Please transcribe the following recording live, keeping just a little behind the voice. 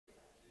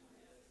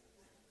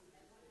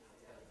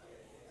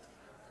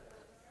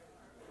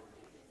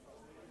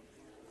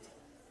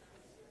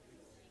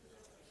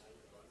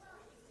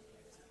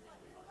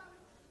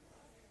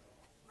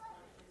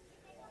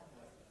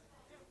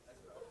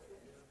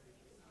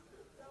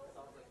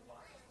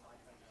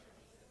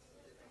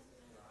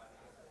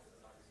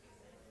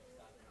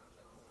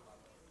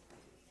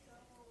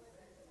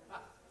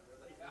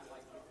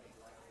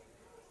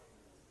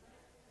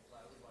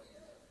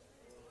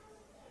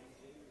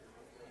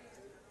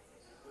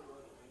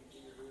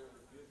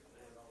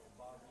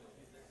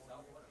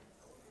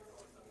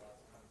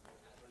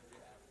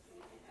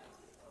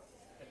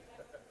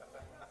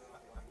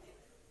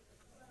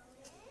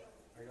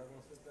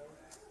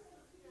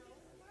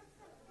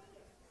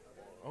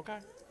Okay.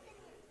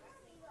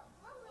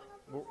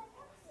 Well,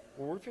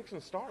 we're fixing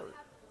to start.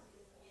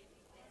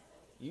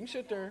 You can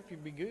sit there if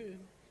you'd be good.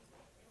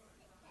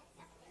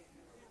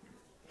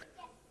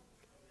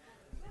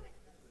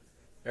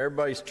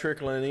 Everybody's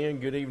trickling in.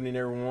 Good evening,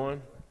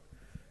 everyone.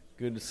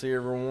 Good to see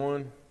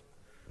everyone.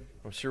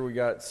 I'm sure we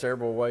got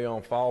several away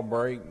on fall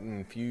break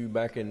and a few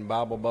back in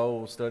Bible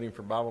Bowl, studying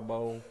for Bible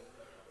Bowl.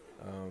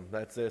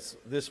 That's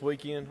this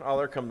weekend. Oh,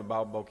 they're coming to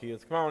Bible Bowl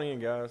kids. Come on in,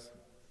 guys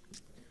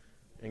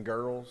and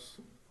girls.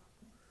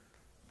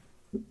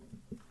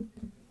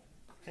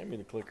 Hand me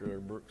the clicker there,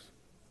 Brooks.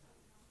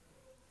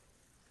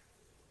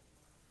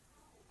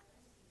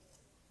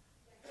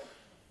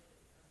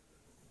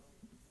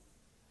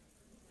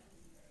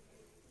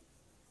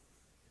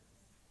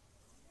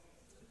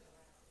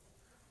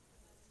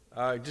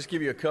 Just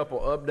give you a couple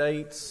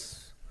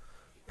updates.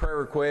 Prayer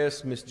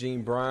request, Miss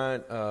Jean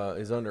Bryant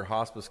is under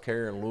hospice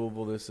care in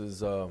Louisville. This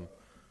is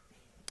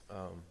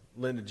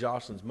Linda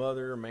Jocelyn's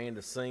mother.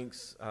 Amanda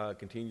Sinks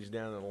continues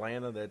down in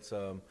Atlanta. That's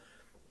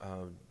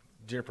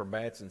Jennifer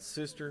Batson's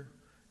sister.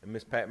 And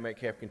Miss Pat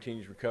Metcalf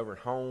continues recovering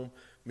home.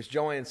 Miss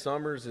Joanne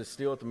Summers is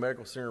still at the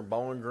Medical Center in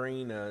Bowling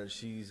Green.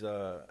 She's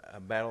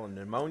battling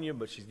pneumonia,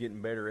 but she's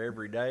getting better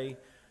every day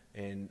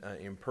and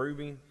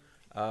improving.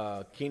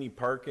 Kenny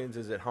Perkins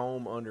is at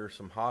home under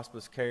some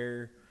hospice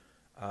care.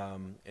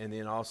 And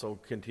then also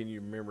continue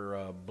to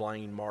remember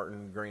Blaine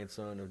Martin,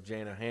 grandson of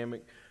Jana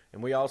Hammock.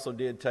 And we also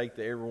did take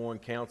the Everyone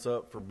Counts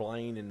Up for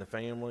Blaine and the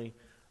family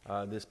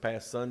this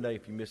past Sunday.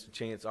 If you missed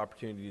a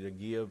opportunity to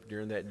give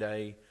during that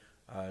day,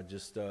 you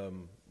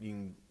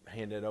can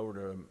hand that over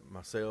to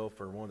myself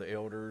or one of the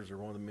elders or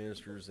one of the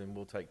ministers, and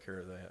we'll take care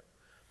of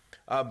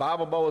that.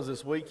 Bible Bowl is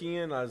this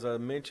weekend. As I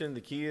mentioned,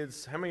 the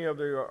kids, how many of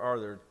there are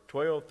there?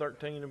 12,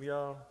 13 of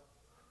y'all?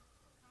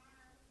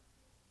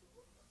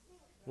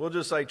 We'll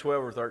just say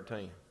 12 or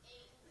 13.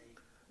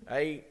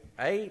 8?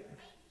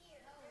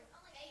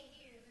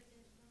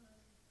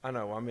 I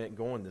know, I meant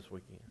going this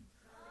weekend.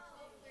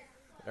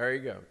 There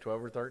you go,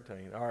 12 or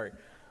 13. All right.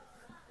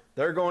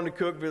 They're going to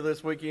Cookeville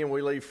this weekend.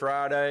 We leave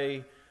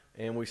Friday,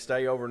 and we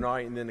stay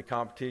overnight, and then the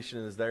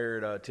competition is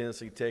there at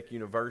Tennessee Tech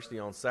University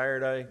on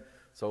Saturday.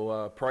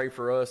 So pray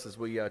for us as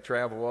we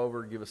travel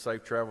over, give us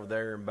safe travel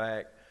there and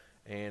back,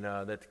 and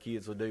that the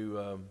kids will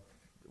do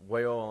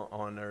well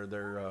on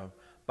their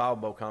Bible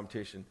Bowl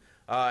competition.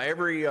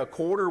 Every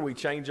quarter we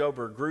change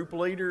over group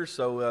leaders,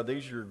 so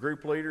these are your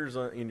group leaders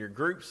in your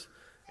groups.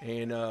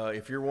 And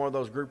if you're one of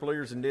those group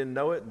leaders and didn't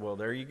know it, well,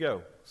 there you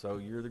go. So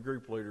you're the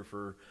group leader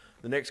for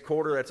the next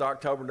quarter. That's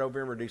October,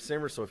 November,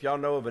 December. So if y'all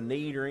know of a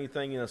need or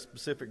anything in a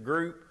specific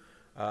group,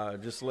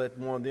 just let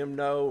one of them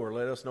know or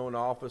let us know in the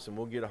office, and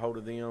we'll get a hold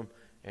of them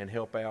and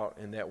help out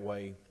in that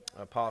way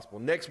possible.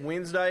 Next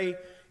Wednesday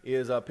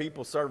is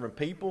People Serving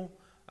People.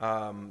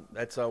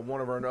 That's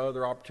one of our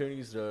other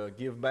opportunities to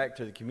give back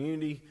to the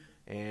community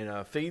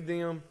and feed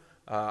them.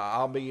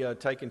 I'll be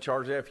taking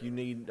charge of that. If you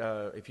need,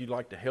 if you'd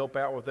like to help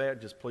out with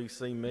that, just please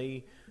see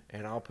me,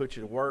 and I'll put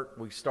you to work.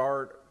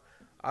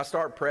 I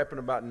start prepping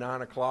about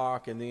 9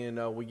 o'clock, and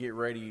then we get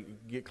ready,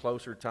 get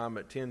closer time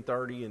at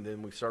 10:30, and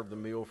then we serve the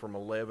meal from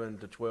 11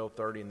 to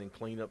 12:30, and then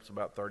cleanup's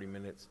about 30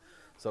 minutes.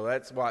 So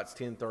that's why it's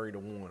 10:30 to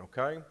 1.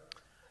 Okay.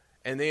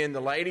 And then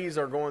the ladies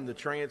are going to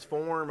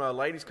Transform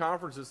Ladies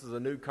Conference. This is a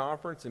new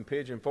conference in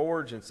Pigeon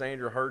Forge, and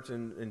Sandra Hurt's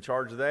in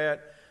charge of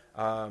that.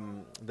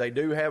 They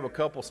do have a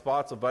couple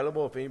spots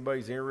available if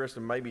anybody's interested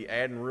in maybe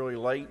adding really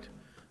late.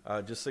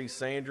 Just see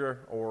Sandra,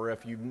 or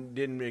if you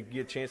didn't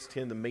get a chance to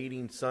attend the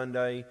meeting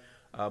Sunday,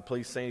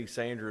 please see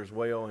Sandra as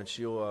well, and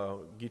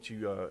she'll get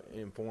you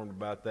informed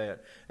about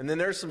that. And then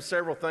there's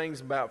several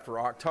things about for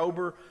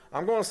October.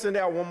 I'm going to send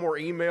out one more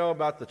email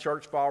about the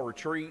church fall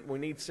retreat. We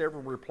need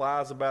several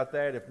replies about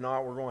that. If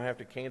not, we're going to have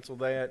to cancel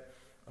that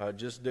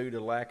just due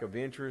to lack of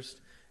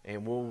interest,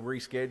 and we'll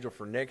reschedule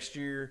for next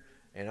year.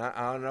 And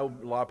I know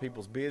a lot of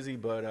people's busy,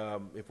 but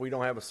if we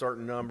don't have a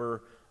certain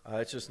number,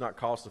 it's just not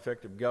cost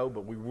effective to go.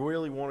 But we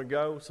really want to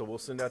go, so we'll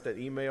send out that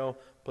email.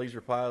 Please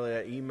reply to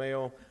that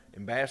email.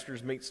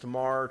 Ambassadors meets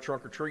tomorrow.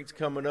 Trunk or treat's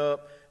coming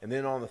up. And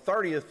then on the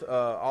 30th,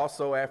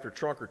 also after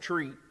trunk or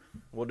treat,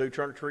 we'll do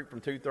trunk or treat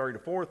from 2:30 to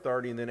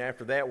 4:30. And then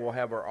after that, we'll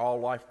have our all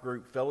life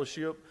group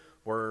fellowship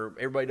where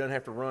everybody doesn't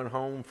have to run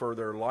home for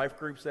their life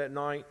groups that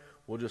night.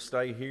 We'll just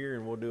stay here,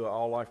 and we'll do an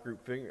all-life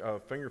group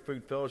finger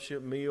food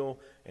fellowship meal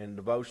and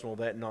devotional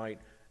that night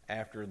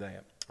after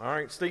that. All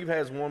right, Steve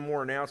has one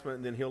more announcement,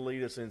 and then he'll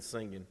lead us in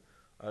singing.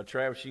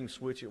 Travis, you can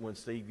switch it when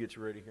Steve gets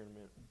ready here in a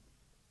minute.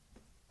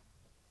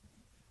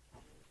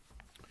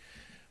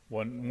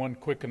 One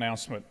quick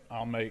announcement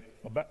I'll make.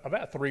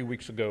 About 3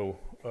 weeks ago,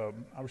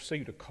 I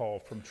received a call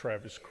from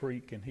Travis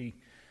Creek, and he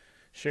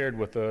shared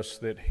with us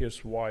that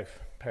his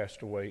wife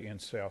passed away in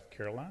South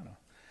Carolina.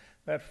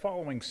 That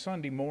following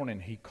Sunday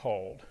morning, he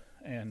called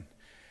and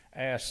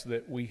asked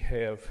that we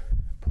have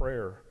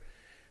prayer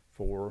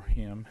for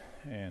him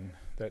and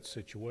that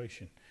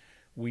situation.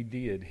 We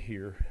did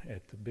here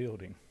at the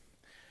building.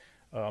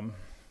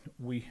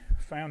 We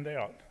found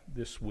out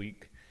this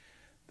week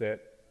that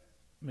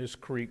Ms.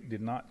 Creek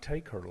did not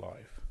take her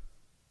life.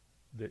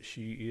 that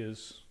she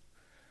is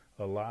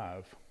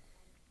alive.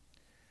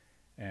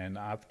 And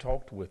I've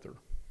talked with her.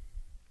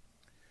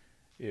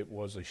 It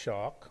was a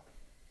shock.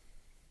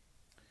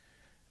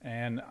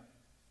 And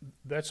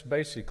that's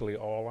basically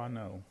all I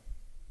know.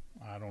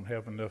 I don't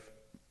have enough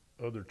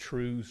other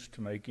truths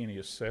to make any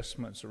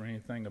assessments or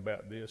anything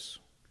about this.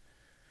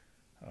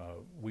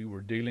 We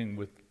were dealing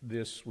with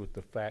this with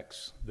the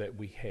facts that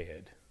we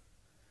had.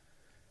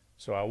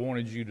 So I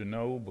wanted you to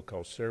know,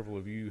 because several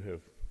of you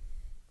have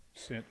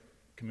sent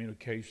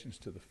communications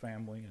to the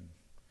family and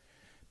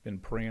been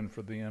praying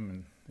for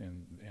them,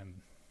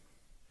 and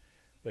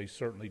they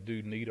certainly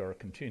do need our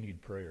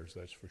continued prayers,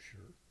 that's for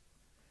sure.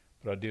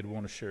 But I did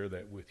want to share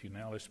that with you.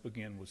 Now let's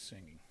begin with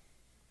singing.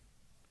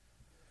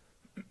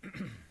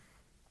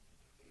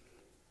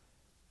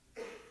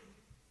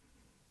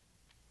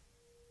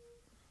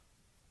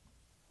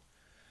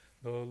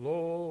 The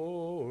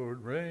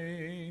Lord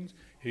reigns,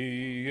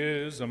 He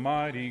is a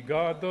mighty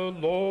God, the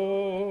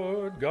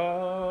Lord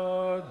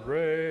God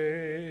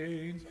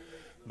reigns.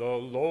 The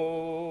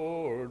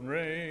Lord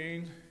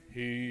reigns,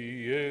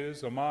 He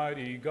is a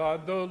mighty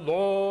God, the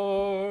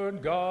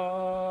Lord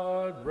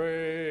God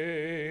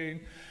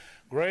reigns.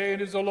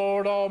 Great is the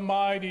Lord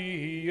Almighty,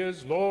 He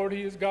is Lord,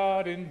 He is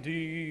God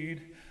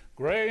indeed.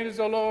 Great is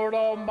the Lord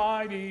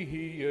Almighty,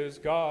 He is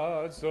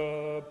God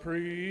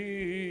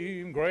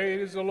supreme.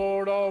 Great is the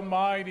Lord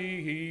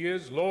Almighty, He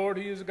is Lord,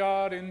 He is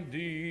God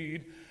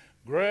indeed.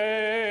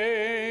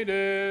 Great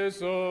is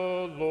the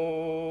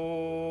Lord.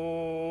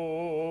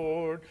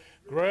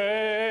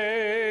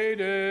 Great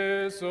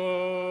is the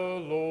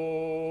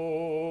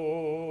Lord.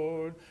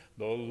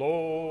 The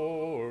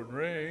Lord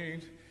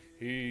reigns.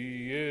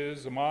 He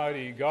is a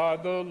mighty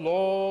God. The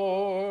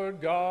Lord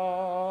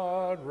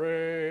God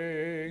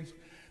reigns.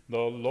 The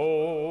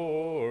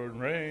Lord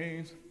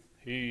reigns.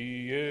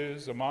 He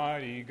is a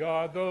mighty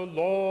God. The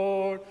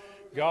Lord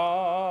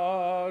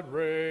God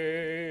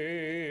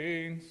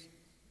reigns.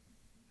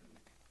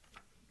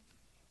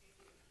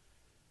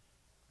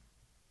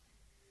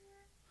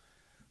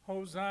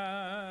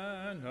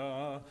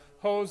 Hosanna,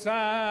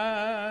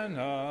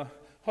 Hosanna,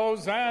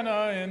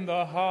 Hosanna in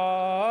the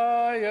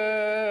highest.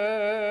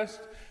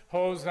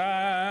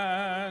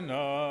 Hosanna,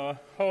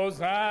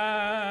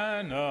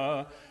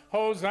 Hosanna,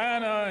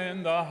 Hosanna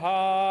in the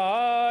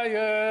highest.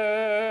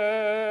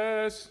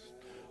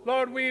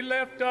 Lord, we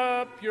lift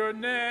up your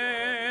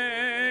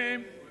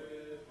name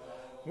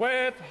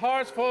with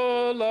hearts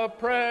full of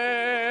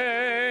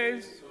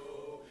praise.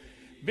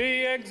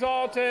 Be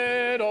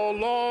exalted, O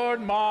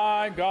Lord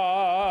my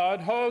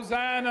God.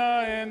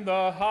 Hosanna in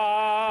the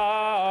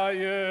highest.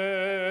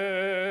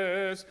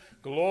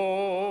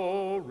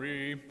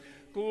 Glory,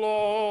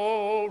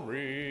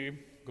 glory,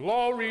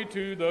 glory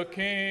to the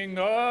King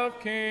of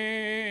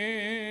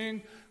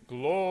kings.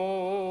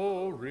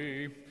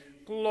 Glory,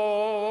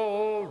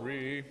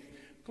 glory,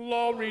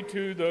 glory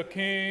to the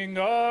King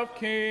of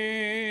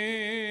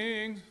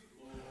kings.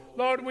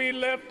 Lord, we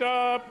lift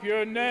up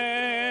your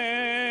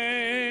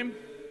name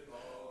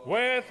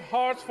with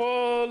hearts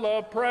full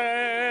of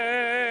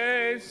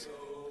praise.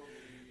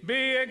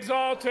 Be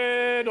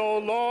exalted, O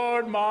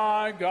Lord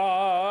my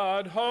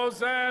God.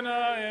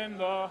 Hosanna in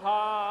the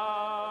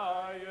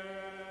highest.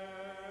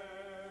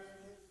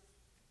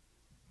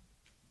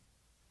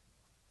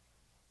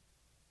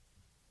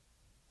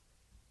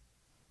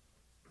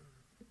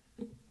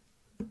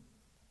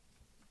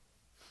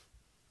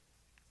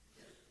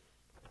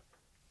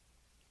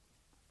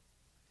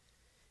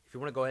 If you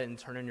want to go ahead and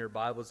turn in your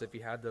Bibles, if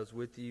you have those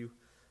with you,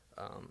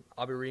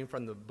 I'll be reading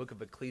from the book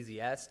of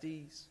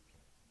Ecclesiastes.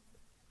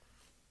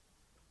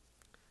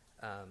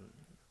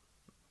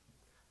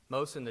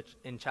 Most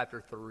in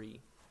chapter 3.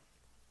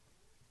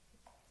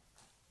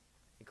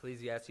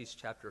 Ecclesiastes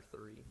chapter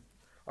 3.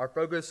 Our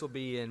focus will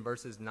be in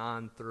verses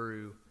 9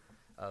 through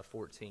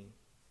 14.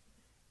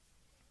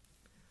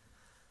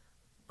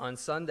 On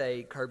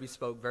Sunday, Kirby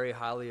spoke very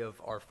highly of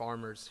our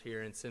farmers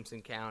here in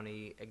Simpson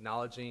County,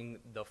 acknowledging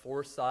the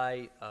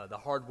foresight, the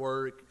hard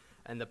work,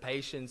 and the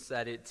patience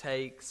that it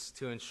takes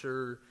to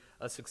ensure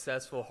a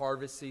successful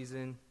harvest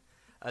season.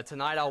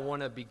 Tonight, I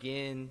want to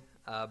begin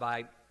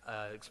by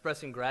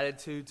expressing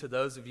gratitude to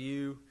those of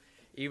you,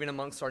 even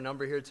amongst our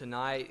number here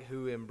tonight,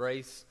 who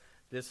embrace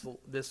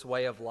this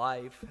way of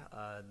life,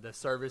 the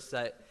service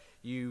that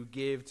you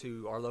give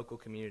to our local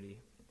community.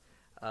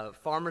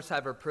 Farmers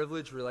have a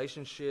privileged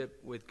relationship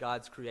with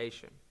God's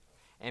creation,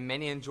 and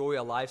many enjoy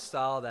a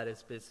lifestyle that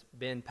has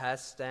been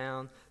passed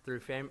down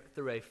through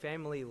a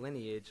family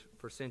lineage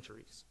for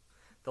centuries.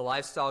 The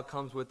lifestyle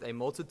comes with a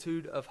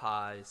multitude of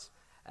highs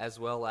as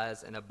well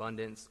as an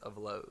abundance of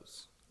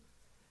lows.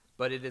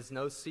 But it is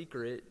no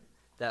secret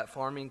that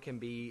farming can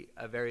be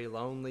a very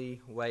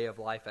lonely way of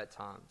life at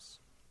times.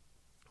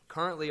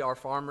 Currently, our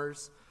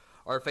farmers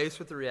are faced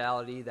with the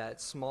reality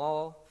that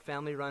small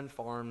family-run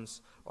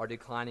farms are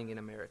declining in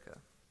America.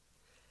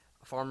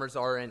 Farmers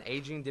are an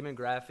aging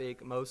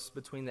demographic, most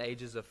between the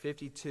ages of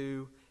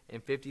 52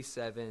 and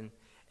 57,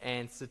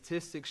 and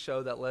statistics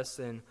show that less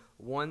than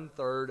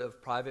 1/3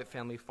 of private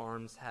family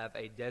farms have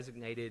a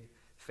designated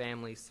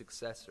family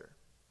successor.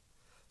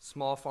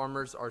 Small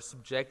farmers are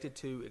subjected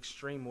to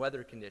extreme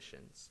weather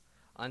conditions,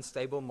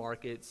 unstable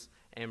markets,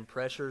 and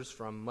pressures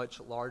from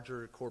much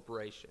larger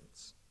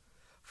corporations.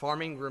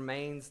 Farming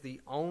remains the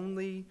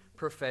only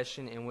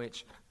profession in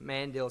which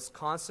man deals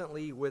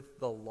constantly with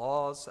the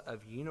laws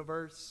of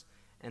universe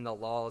and the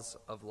laws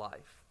of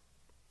life.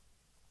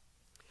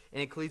 In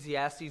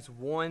Ecclesiastes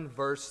 1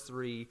 verse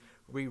 3,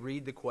 we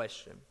read the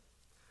question,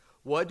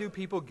 "What do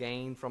people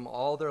gain from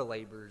all their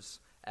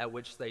labors at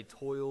which they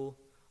toil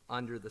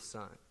under the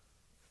sun?"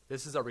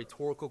 This is a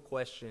rhetorical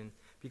question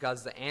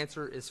because the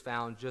answer is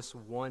found just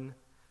one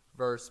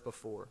verse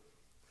before.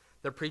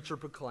 The preacher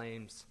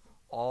proclaims,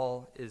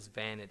 "All is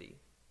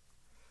vanity."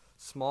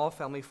 Small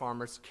family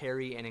farmers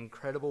carry an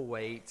incredible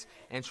weight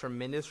and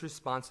tremendous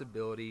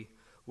responsibility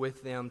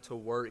with them to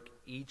work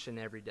each and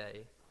every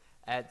day.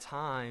 At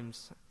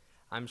times,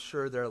 I'm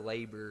sure their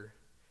labor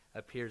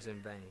appears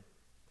in vain.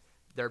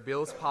 Their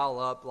bills pile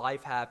up,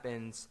 life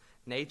happens,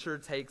 nature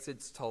takes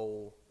its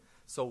toll.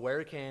 So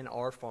where can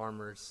our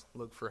farmers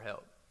look for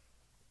help?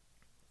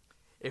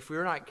 If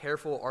we're not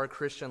careful, our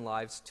Christian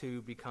lives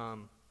too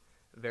become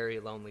a very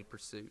lonely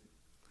pursuit.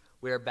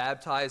 We are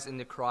baptized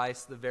into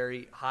Christ, the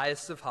very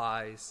highest of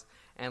highs,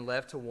 and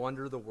left to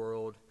wander the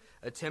world,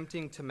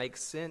 attempting to make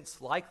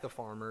sense, like the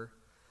farmer,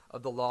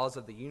 of the laws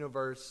of the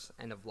universe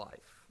and of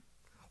life.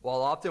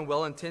 While often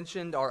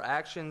well-intentioned, our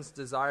actions,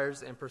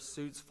 desires, and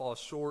pursuits fall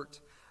short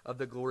of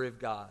the glory of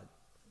God.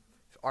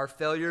 Our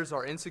failures,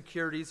 our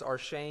insecurities, our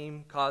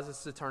shame cause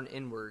us to turn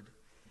inward,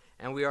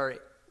 and we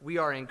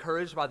are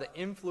encouraged by the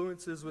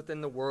influences within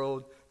the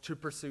world to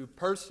pursue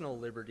personal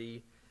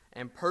liberty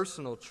and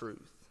personal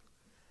truth.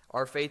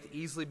 Our faith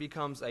easily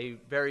becomes a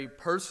very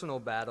personal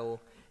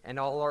battle, and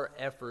all our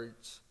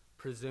efforts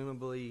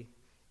presumably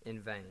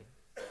in vain.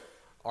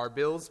 Our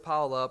bills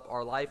pile up,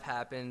 our life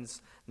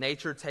happens,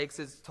 nature takes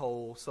its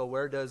toll, so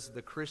where does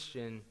the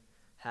Christian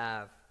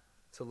have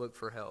to look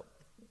for help?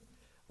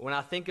 When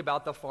I think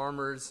about the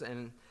farmers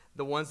and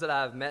the ones that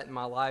I've met in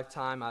my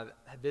lifetime, I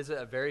visit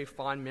a very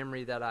fond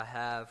memory that I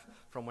have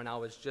from when I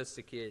was just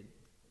a kid.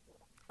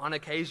 On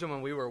occasion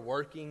when we were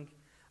working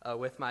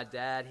with my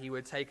dad, he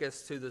would take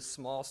us to the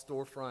small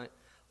storefront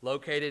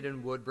located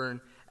in Woodburn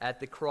at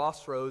the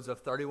crossroads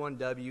of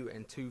 31W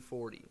and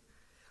 240.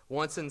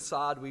 Once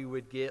inside, we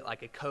would get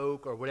like a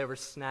Coke or whatever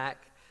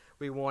snack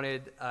we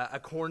wanted, a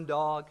corn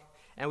dog,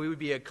 and we would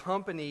be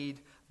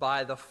accompanied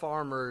by the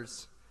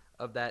farmers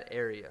of that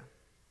area.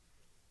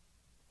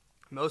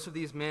 Most of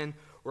these men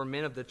were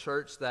men of the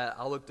church that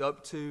I looked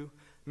up to,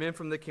 men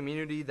from the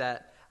community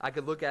that I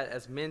could look at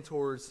as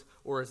mentors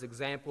or as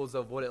examples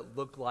of what it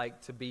looked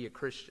like to be a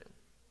Christian.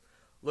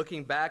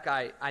 Looking back,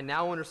 I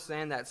now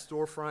understand that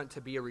storefront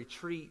to be a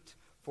retreat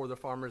for the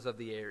farmers of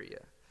the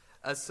area,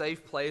 a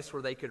safe place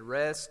where they could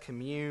rest,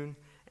 commune,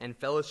 and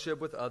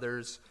fellowship with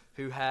others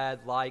who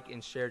had like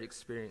and shared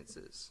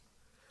experiences,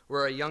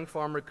 where a young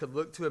farmer could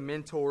look to a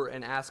mentor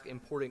and ask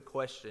important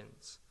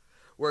questions,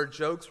 where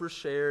jokes were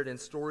shared and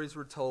stories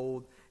were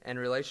told and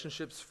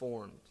relationships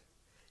formed.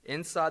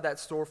 Inside that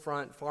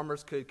storefront,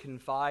 farmers could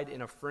confide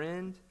in a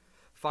friend,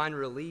 find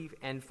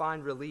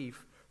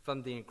relief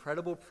from the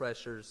incredible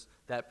pressures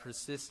that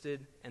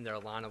persisted in their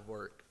line of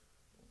work.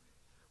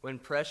 When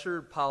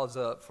pressure piles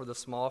up for the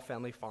small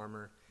family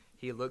farmer,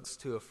 he looks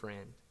to a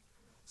friend,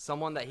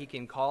 someone that he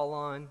can call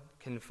on,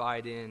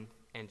 confide in,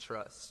 and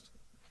trust.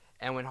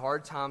 And when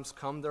hard times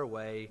come their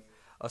way,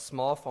 a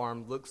small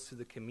farm looks to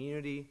the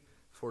community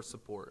for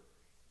support.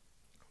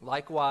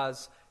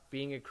 Likewise,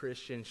 being a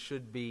Christian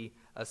should be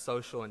a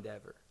social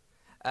endeavor.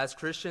 As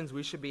Christians,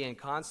 we should be in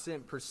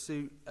constant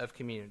pursuit of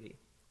community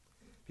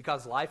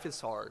because life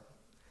is hard,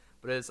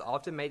 but it is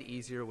often made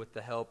easier with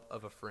the help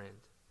of a friend.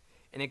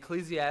 In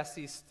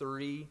Ecclesiastes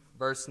 3,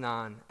 verse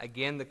 9,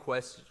 again the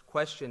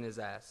question is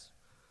asked,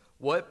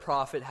 "What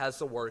profit has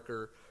the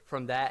worker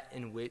from that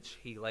in which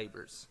he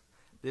labors?"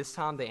 This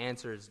time the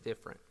answer is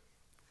different.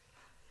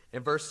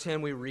 In verse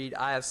 10 we read,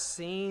 "I have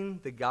seen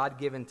the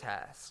God-given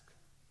task,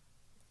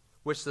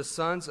 which the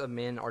sons of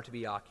men are to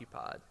be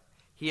occupied.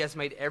 He has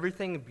made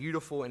everything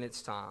beautiful in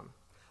its time.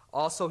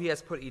 Also he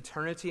has put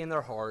eternity in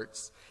their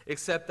hearts,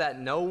 except that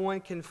no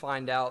one can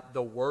find out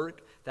the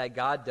work that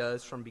God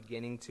does from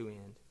beginning to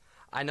end.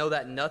 I know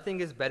that nothing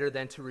is better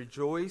than to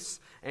rejoice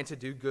and to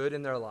do good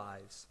in their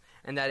lives,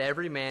 and that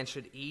every man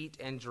should eat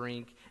and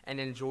drink and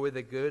enjoy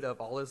the good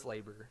of all his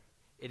labor.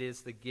 It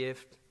is the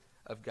gift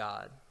of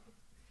God."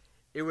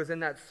 It was in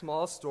that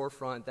small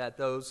storefront that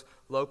those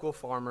local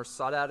farmers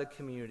sought out a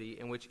community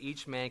in which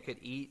each man could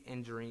eat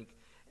and drink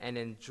and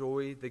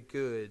enjoy the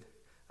good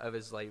of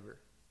his labor.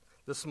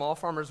 The small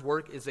farmer's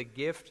work is a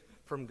gift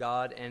from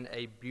God and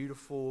a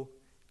beautiful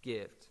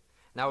gift.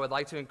 And I would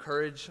like to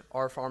encourage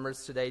our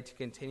farmers today to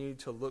continue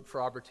to look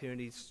for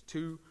opportunities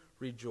to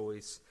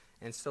rejoice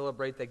and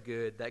celebrate the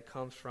good that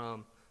comes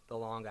from the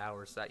long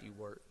hours that you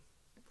work.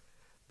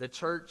 The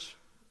church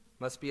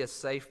must be a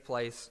safe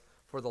place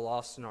for the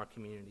lost in our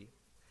community.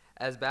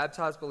 As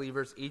baptized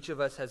believers, each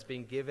of us has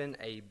been given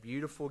a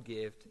beautiful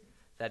gift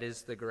that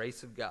is the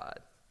grace of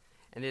God.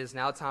 And it is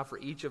now time for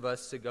each of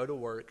us to go to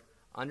work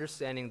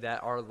understanding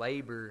that our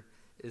labor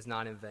is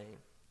not in vain.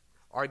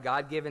 Our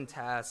God-given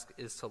task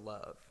is to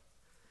love.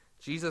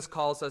 Jesus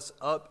calls us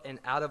up and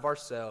out of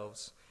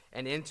ourselves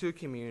and into a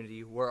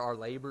community where our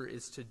labor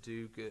is to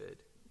do good.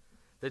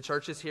 The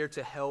church is here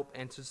to help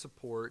and to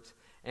support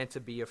and to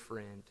be a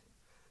friend.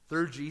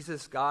 Through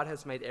Jesus, God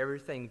has made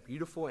everything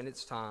beautiful in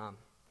its time,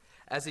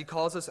 as he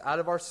calls us out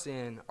of our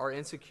sin, our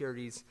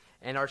insecurities,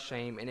 and our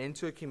shame, and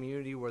into a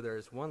community where there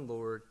is one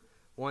Lord,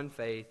 one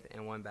faith,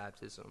 and one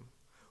baptism,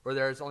 where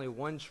there is only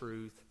one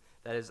truth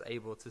that is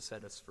able to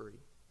set us free.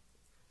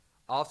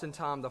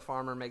 Oftentimes, the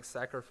farmer makes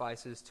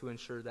sacrifices to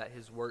ensure that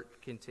his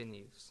work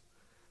continues.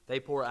 They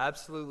pour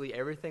absolutely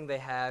everything they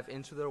have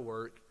into their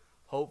work,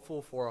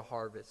 hopeful for a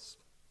harvest.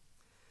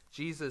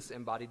 Jesus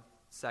embodied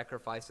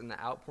sacrifice in the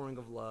outpouring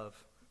of love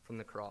from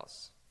the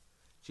cross.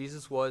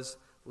 Jesus was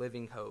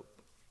living hope.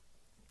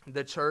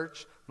 The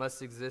church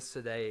must exist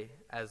today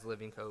as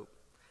living hope,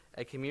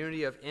 a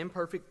community of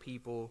imperfect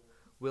people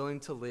willing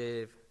to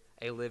live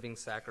a living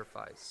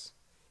sacrifice,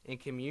 in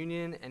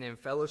communion and in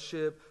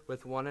fellowship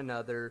with one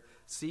another,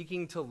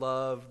 seeking to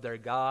love their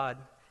God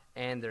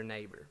and their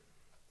neighbor.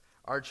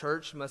 Our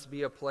church must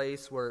be a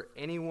place where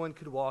anyone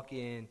could walk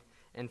in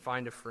and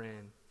find a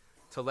friend,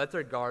 to let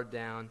their guard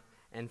down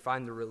and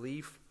find the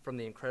relief from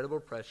the incredible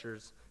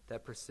pressures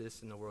that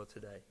persist in the world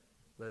today.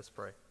 Let us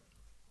pray.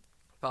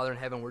 Father in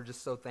heaven, we're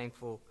just so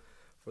thankful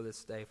for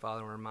this day,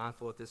 Father. We're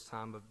mindful at this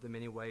time of the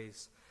many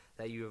ways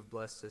that you have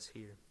blessed us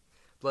here.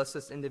 Bless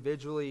us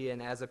individually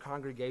and as a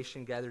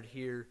congregation gathered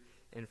here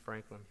in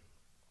Franklin.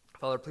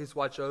 Father, please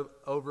watch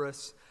over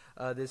us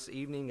this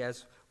evening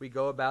as we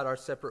go about our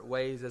separate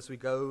ways, as we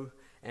go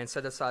and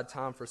set aside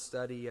time for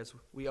study, as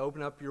we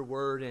open up your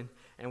word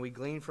and we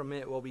glean from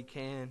it what we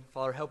can.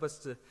 Father, help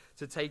us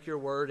to take your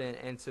word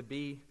and to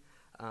be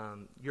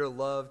your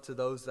love to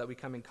those that we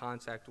come in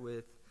contact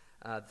with,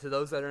 to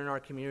those that are in our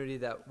community,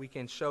 that we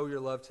can show your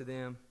love to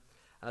them.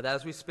 That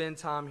as we spend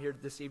time here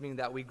this evening,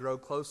 that we grow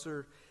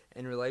closer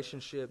in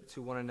relationship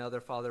to one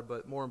another, Father,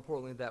 but more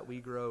importantly, that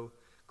we grow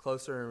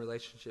closer in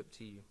relationship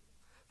to you.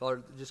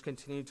 Father, just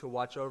continue to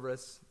watch over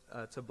us,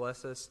 to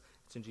bless us.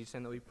 It's in Jesus'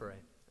 name that we pray.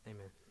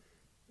 Amen.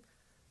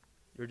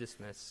 You're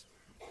dismissed.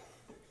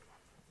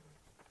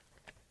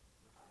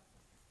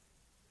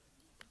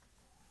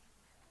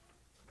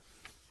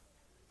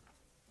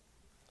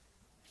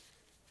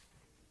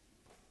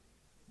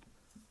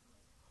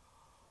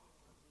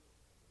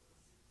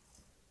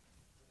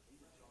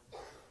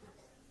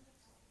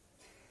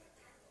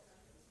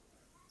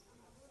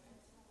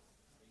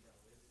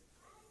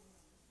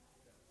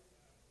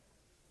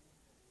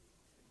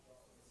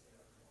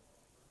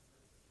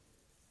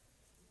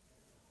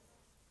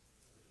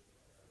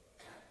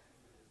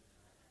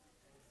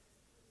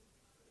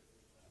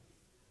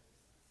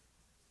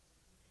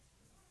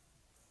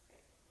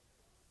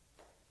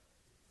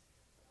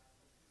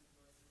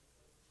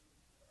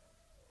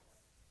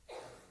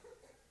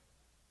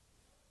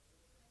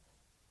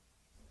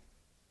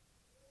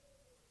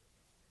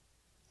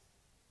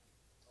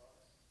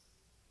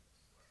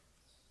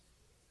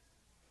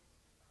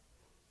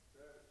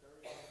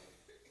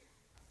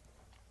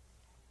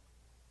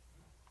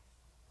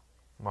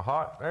 My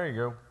hot, there you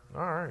go.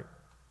 All right.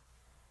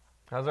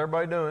 How's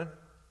everybody doing?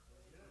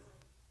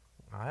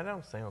 I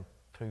don't sound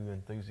too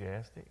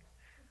enthusiastic.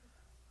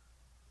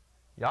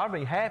 Y'all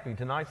be happy.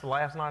 Tonight's the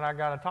last night I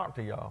got to talk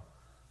to y'all.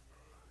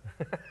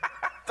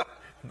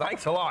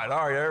 Thanks a lot.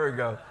 All right, there we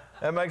go.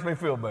 That makes me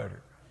feel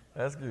better.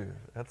 That's good.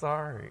 That's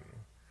all right.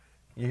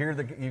 You've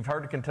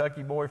heard the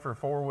Kentucky boy for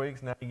 4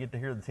 weeks. Now you get to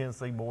hear the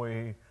Tennessee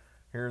boy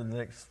here the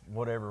next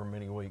whatever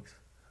many weeks.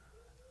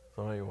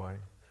 So anyway,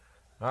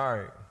 all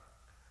right.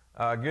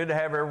 Good to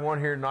have everyone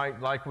here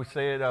tonight. Like we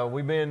said,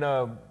 we've been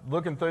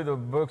looking through the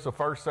books of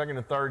 1st, 2nd,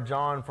 and 3rd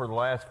John for the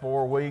last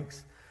 4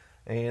 weeks.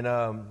 And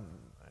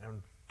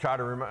try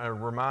to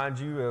remind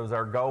you, it was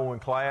our goal in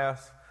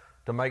class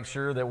to make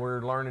sure that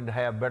we're learning to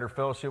have better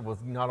fellowship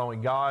with not only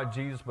God,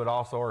 Jesus, but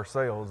also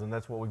ourselves. And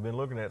that's what we've been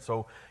looking at.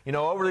 So,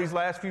 over these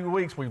last few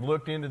weeks, we've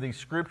looked into these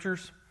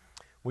scriptures.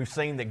 We've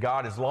seen that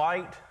God is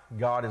light,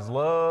 God is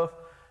love.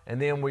 And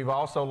then we've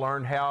also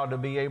learned how to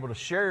be able to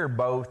share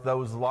both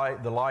those the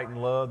light and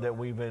love that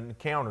we've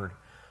encountered.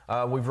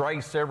 We've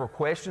raised several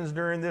questions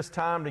during this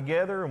time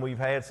together, and we've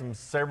had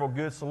several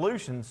good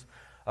solutions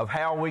of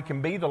how we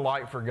can be the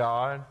light for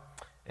God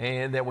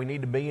and that we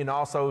need to be, and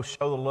also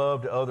show the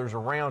love to others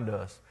around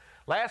us.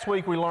 Last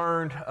week we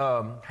learned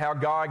how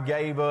God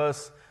gave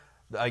us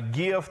a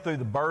gift through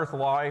the birth,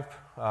 life,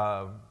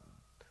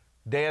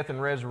 death,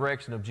 and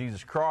resurrection of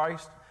Jesus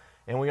Christ.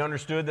 And we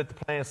understood that the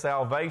plan of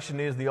salvation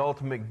is the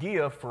ultimate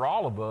gift for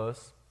all of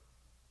us.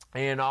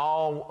 And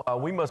all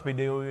we must be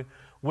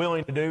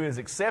willing to do is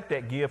accept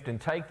that gift and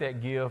take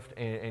that gift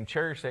and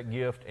cherish that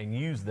gift and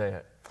use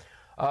that.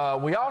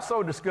 We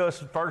also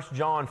discussed 1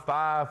 John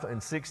 5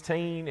 and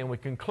 16, and we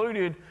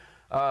concluded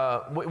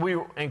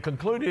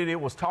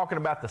it was talking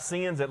about the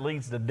sins that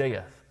leads to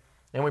death.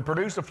 And we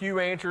produced a few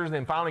answers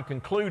and finally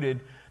concluded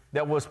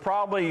that was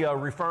probably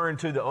referring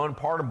to the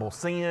unpardonable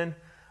sin.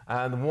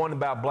 The one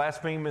about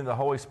blaspheming the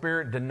Holy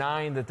Spirit,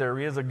 denying that there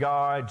is a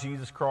God,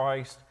 Jesus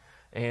Christ,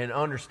 and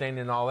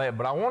understanding all that.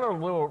 But I want a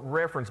little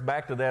reference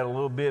back to that a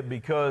little bit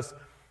because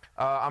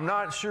I'm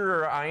not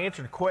sure I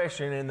answered the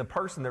question, and the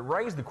person that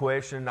raised the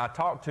question I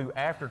talked to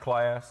after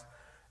class,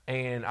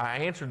 and I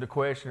answered the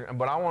question,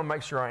 but I want to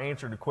make sure I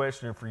answered the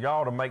question for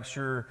y'all to make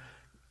sure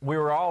we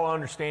were all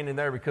understanding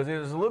there, because it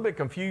was a little bit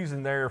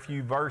confusing there, a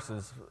few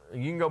verses.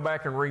 You can go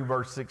back and read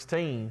verse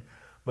 16,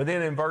 but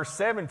then in verse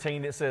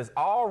 17 it says,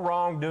 all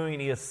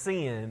wrongdoing is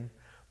sin,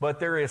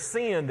 but there is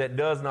sin that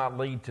does not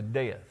lead to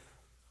death.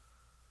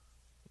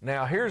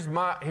 Now here's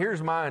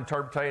my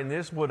interpretation.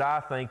 This is what I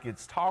think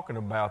it's talking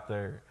about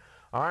there.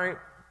 All right?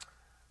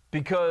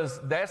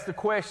 Because that's the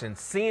question.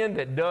 Sin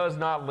that does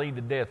not lead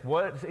to death.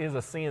 What is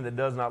a sin that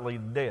does not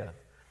lead to death?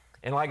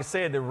 And like I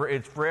said,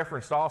 it's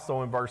referenced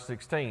also in verse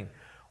 16.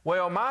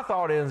 Well, my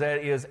thought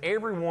is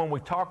everyone,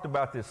 we've talked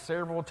about this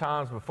several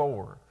times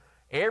before,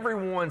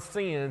 everyone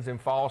sins and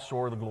falls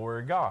short of the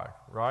glory of God,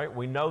 right?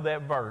 We know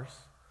that verse.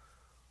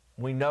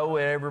 We know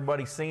that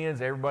everybody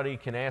sins, everybody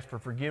can ask for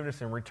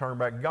forgiveness and return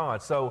back to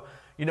God. So,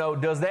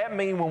 does that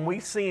mean when we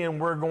sin,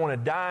 we're going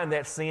to die in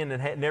that sin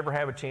and never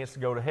have a chance to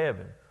go to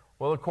heaven?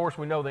 Well, of course,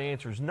 we know the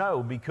answer is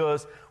no,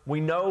 because we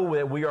know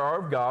that we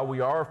are of God, we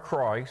are of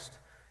Christ,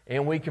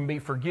 and we can be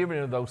forgiven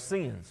of those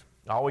sins.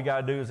 All we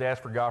got to do is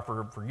ask for God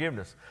for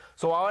forgiveness.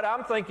 So what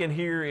I'm thinking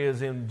here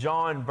is in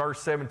John verse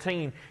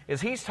 17,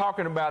 is he's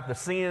talking about the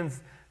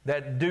sins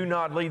that do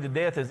not lead to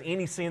death as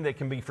any sin that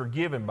can be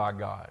forgiven by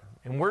God.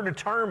 And we're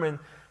determined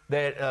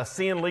that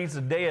sin leads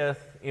to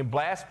death in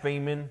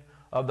blaspheming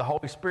of the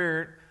Holy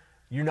Spirit.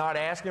 You're not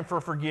asking for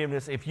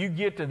forgiveness. If you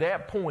get to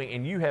that point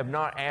and you have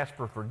not asked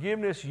for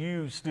forgiveness,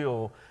 you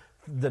still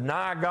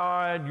deny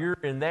God, you're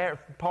in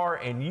that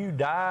part, and you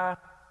die,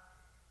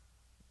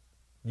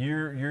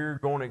 you're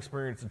going to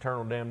experience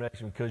eternal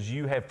damnation because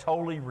you have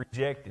totally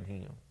rejected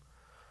Him.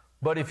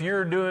 But if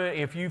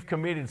you've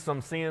committed some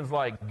sins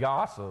like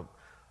gossip,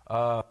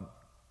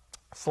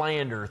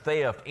 slander,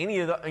 theft, any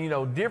of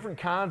the different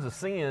kinds of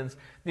sins,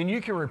 then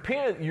you can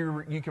repent.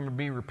 You can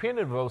be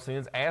repentant of those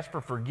sins, ask for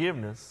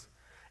forgiveness,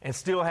 and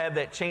still have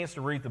that chance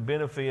to reap the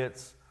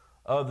benefits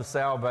of the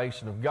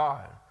salvation of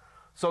God.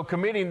 So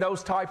committing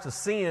those types of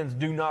sins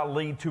do not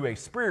lead to a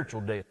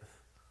spiritual death.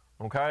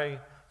 Okay?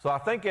 So I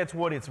think that's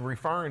what it's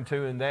referring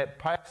to in that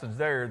passage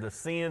there, the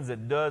sins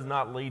that does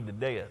not lead to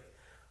death.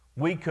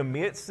 We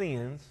commit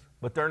sins,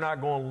 but they're not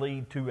going to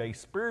lead to a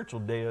spiritual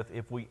death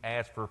if we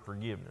ask for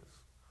forgiveness.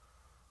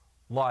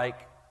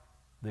 Like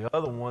the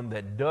other one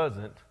that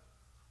doesn't,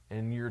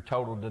 and your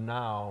total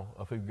denial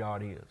of who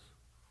God is.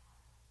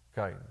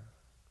 Okay.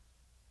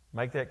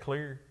 Make that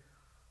clear?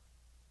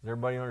 Does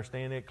everybody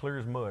understand that? Clear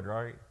as mud,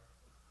 right?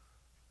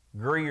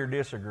 Agree or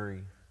disagree?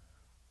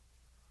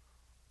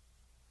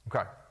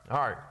 Okay. All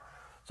right.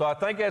 So I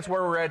think that's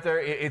where we're at there.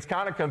 It's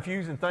kind of a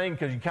confusing thing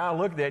because you kind of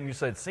look at that and you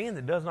said, sin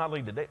that does not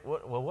lead to death.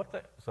 Well, what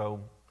that? So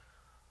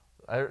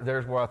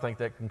there's where I think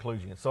that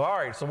conclusion is. So, all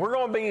right. So we're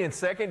going to be in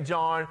 2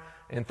 John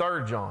and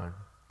 3 John.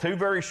 Two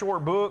very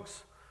short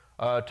books,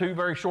 two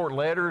very short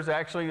letters.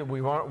 Actually,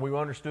 we've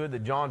understood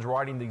that John's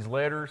writing these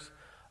letters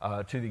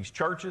to these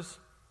churches.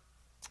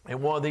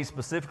 And one of these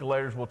specific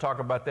letters, we'll talk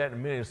about that in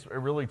a minute, is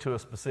really to a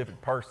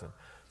specific person.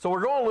 So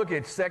we're going to look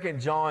at 2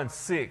 John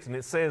 6, and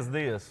it says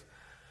this.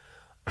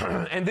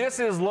 And this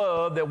is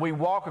love, that we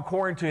walk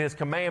according to His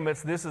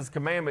commandments. This is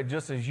commandment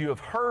just as you have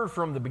heard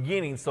from the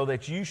beginning, so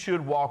that you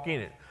should walk in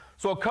it.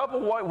 So a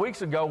couple of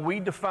weeks ago, we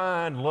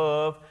defined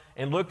love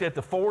and looked at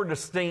the four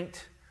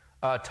distinct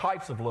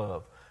types of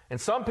love. And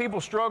some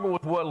people struggle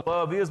with what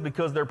love is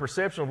because their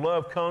perception of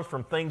love comes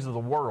from things of the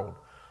world.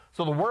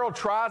 So the world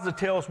tries to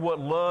tell us what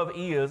love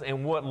is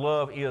and what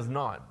love is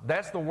not.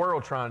 That's the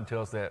world trying to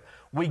tell us that.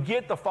 We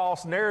get the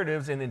false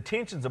narratives and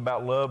intentions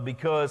about love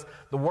because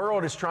the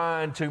world is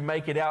trying to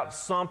make it out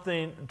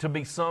to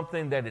be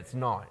something that it's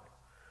not.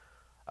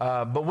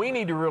 But we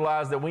need to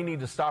realize that we need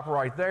to stop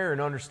right there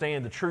and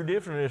understand the true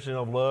definition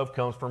of love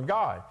comes from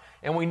God.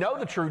 And we know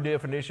the true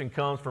definition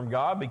comes from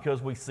God because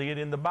we see it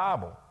in the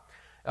Bible.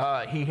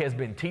 He has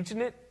been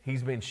teaching it.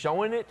 He's been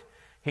showing it.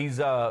 He's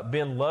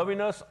been loving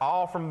us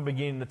all from the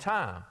beginning of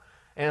time.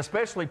 And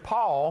especially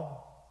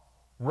Paul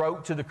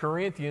wrote to the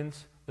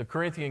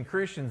Corinthian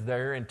Christians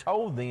there and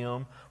told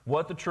them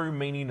what the true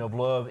meaning of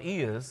love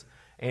is.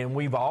 And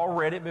we've all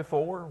read it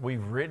before.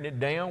 We've written it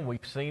down.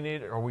 We've seen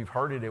it, or we've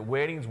heard it at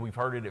weddings. We've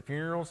heard it at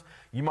funerals.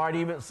 You might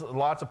even,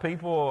 lots of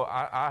people,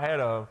 I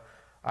had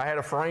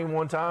a frame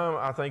one time.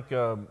 I think,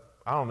 I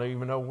don't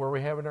even know where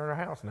we have it in our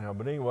house now.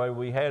 But anyway,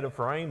 we had a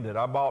frame that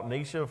I bought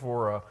Nisha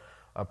for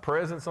a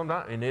present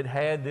sometime, and it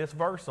had this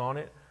verse on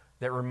it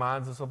that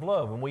reminds us of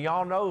love. And we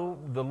all know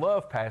the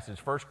love passage,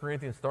 1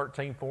 Corinthians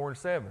 13, 4 and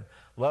 7.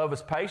 Love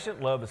is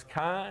patient, love is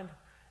kind,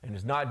 and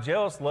is not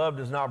jealous. Love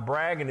does not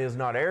brag and is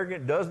not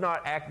arrogant, does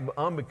not act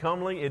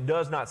unbecomingly, it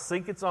does not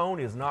seek its own,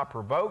 is not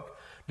provoked,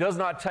 does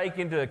not take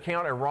into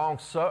account a wrong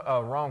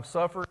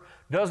sufferer,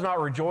 does not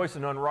rejoice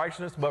in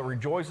unrighteousness, but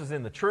rejoices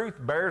in the truth,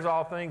 bears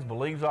all things,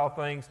 believes all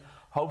things,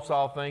 hopes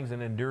all things,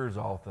 and endures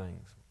all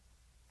things.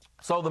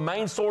 So the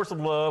main source of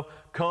love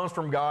comes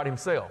from God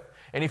himself.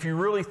 And if you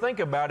really think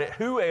about it,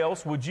 who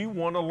else would you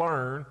want to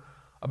learn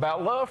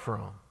about love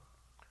from?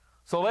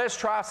 So let's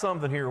try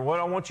something here. What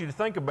I want you to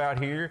think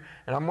about here,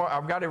 and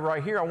I've got it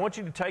right here, I want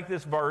you to take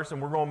this verse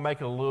and we're going to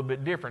make it a little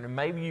bit different. And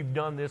maybe you've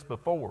done this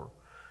before.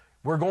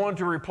 We're going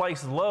to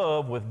replace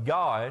love with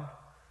God,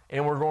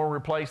 and we're going to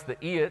replace the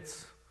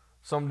it's.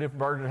 Some different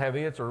versions have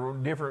it's, or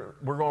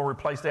different. We're going to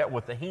replace that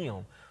with the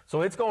him.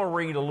 So it's going to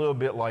read a little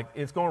bit like,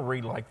 it's going to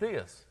read like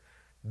this.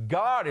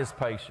 God is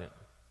patient.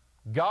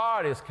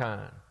 God is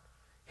kind.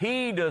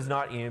 He does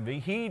not envy.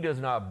 He does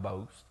not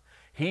boast.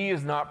 He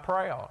is not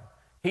proud.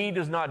 He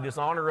does not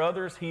dishonor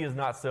others. He is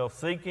not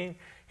self-seeking.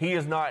 He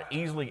is not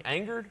easily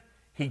angered.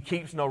 He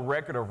keeps no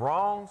record of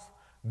wrongs.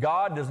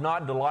 God does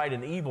not delight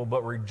in evil,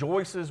 but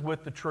rejoices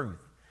with the truth.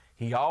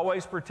 He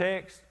always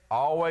protects,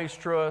 always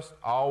trusts,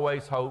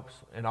 always hopes,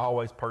 and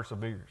always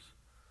perseveres.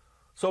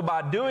 So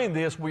by doing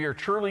this, we are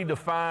truly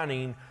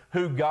defining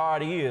who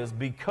God is,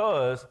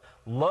 because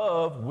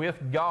love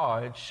with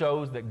God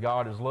shows that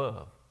God is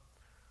love.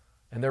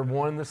 And they're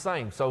one and the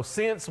same. So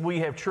since we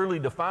have truly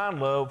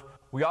defined love,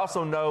 we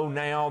also know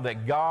now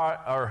that God,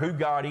 or who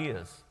God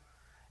is,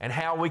 and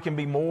how we can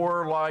be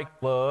more like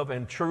love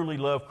and truly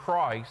love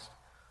Christ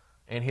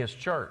and his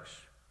church.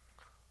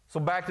 So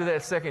back to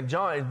that 2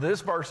 John,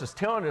 this verse is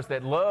telling us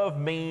that love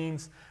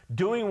means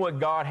doing what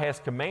God has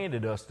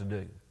commanded us to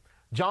do.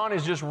 John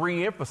is just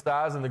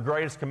re-emphasizing the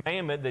greatest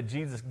commandment that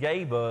Jesus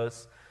gave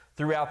us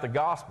throughout the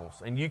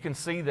Gospels. And you can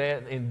see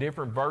that in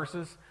different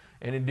verses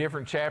and in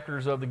different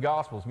chapters of the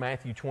Gospels.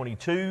 Matthew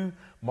 22,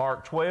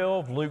 Mark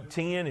 12, Luke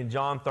 10, and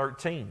John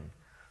 13.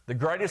 The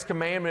greatest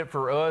commandment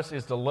for us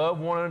is to love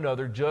one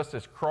another just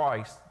as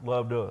Christ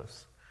loved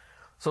us.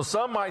 So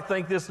some might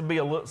think this to be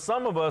a little,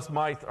 some of us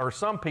might, or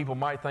some people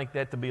might think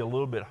that to be a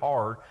little bit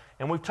hard.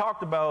 And we've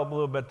talked about a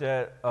little bit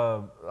that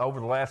over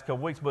the last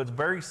couple weeks, but it's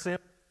very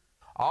simple.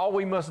 All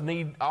we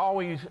need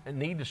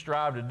to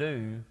strive to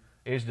do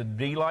is to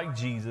be like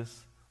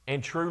Jesus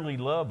and truly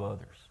love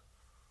others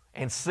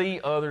and see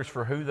others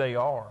for who they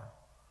are.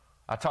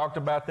 I talked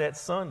about that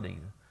Sunday.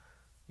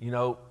 You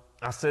know,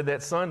 I said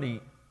that Sunday,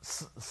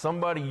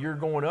 somebody you're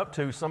going up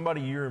to,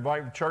 somebody you're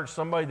inviting to church,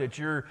 somebody that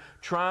you're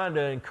trying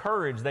to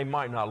encourage, they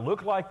might not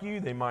look like you,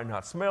 they might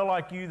not smell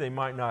like you, they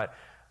might not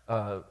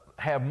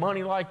have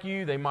money like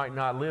you, they might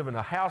not live in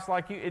a house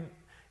like you.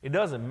 It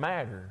doesn't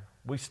matter.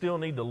 We still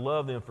need to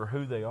love them for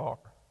who they are.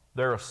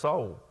 They're a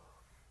soul.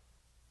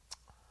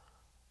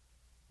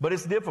 But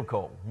it's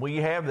difficult. We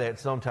have that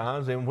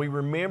sometimes, and we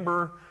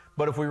remember,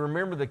 but if we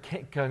remember the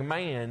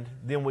command,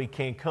 then we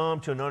can come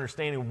to an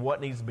understanding of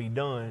what needs to be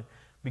done,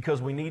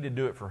 because we need to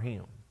do it for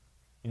him.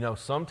 You know,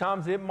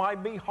 sometimes it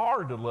might be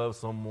hard to love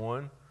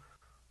someone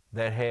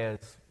that has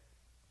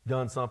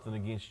done something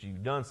against you,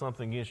 done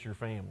something against your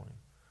family.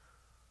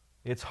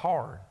 It's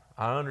hard.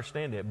 I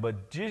understand that.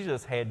 But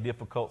Jesus had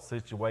difficult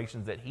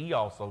situations that he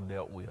also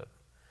dealt with.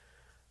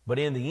 But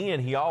in the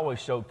end, he always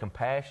showed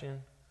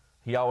compassion.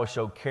 He always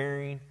showed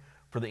caring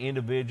for the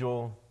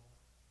individual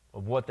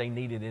of what they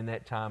needed in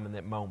that time, in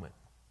that moment.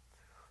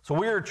 So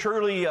we are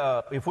truly,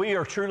 if we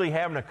are truly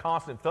having a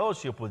constant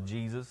fellowship with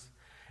Jesus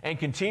and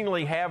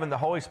continually having the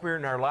Holy Spirit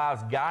in our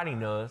lives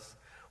guiding us,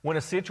 when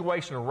a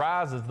situation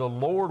arises, the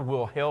Lord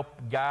will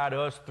help guide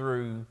us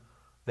through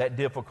that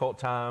difficult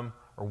time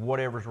or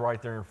whatever's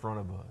right there in front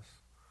of us.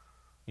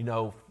 You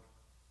know,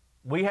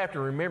 we have to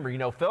remember, you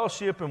know,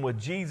 fellowshipping with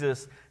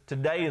Jesus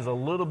today is a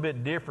little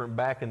bit different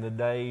back in the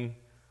day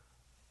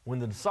when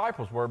the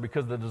disciples were,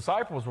 because the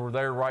disciples were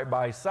there right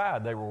by his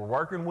side. They were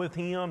working with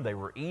him. They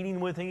were eating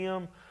with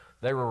him.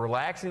 They were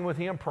relaxing with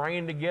him,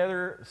 praying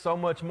together, so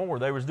much more.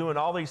 They was doing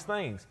all these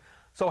things.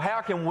 So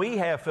how can we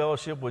have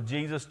fellowship with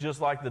Jesus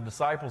just like the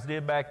disciples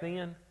did back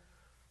then?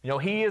 You know,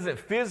 he isn't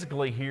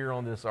physically here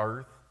on this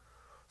earth.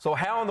 So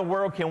how in the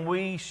world can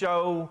we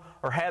show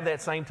or have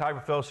that same type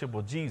of fellowship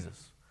with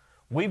Jesus?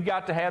 We've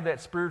got to have that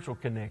spiritual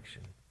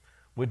connection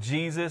with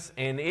Jesus,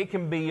 and it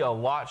can be a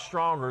lot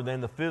stronger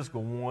than the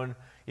physical one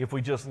if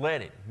we just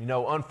let it. You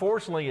know,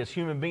 unfortunately, as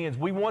human beings,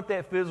 we want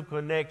that physical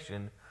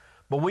connection,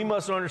 but we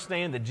must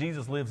understand that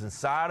Jesus lives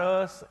inside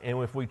us,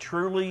 and if we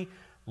truly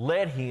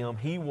let him,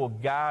 he will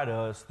guide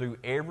us through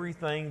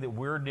everything that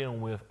we're dealing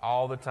with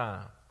all the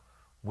time.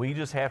 We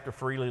just have to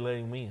freely let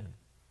him in.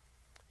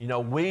 You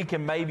know, we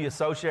can maybe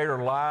associate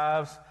our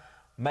lives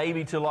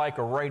maybe to like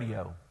a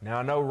radio. Now,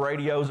 I know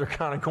radios are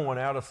kind of going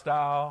out of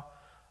style.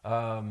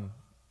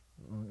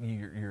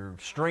 You're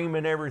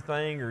streaming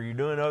everything or you're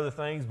doing other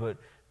things, but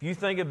if you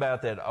think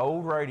about that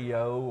old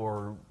radio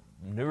or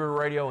newer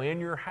radio in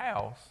your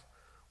house,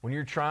 when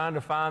you're trying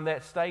to find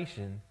that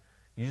station,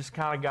 you just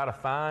kind of got to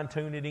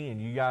fine-tune it in.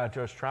 You got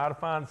to just try to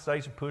find the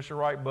station, push the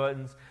right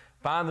buttons,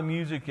 find the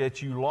music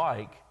that you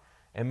like,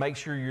 and make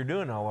sure you're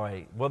doing all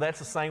right. Well, that's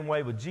the same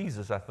way with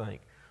Jesus, I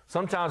think.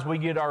 Sometimes we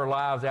get our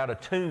lives out of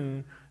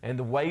tune and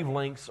the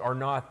wavelengths are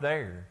not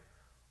there.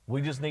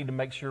 We just need to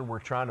make sure we're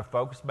trying to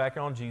focus back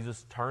on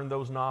Jesus, turn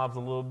those knobs a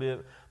little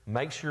bit,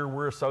 make sure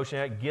we're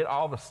associated, get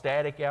all the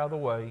static out of the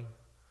way,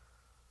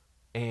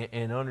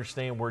 and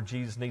understand where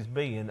Jesus needs to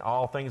be, and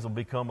all things will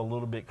become a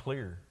little bit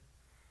clearer.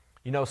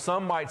 You know,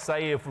 some might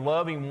say if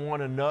loving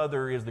one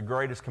another is the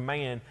greatest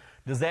command,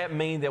 does that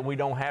mean that we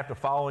don't have to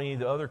follow any of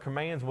the other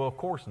commands? Well, of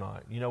course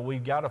not. You know,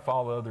 we've got to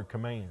follow other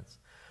commands.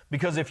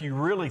 Because if you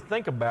really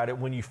think about it,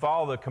 when you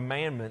follow the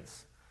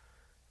commandments,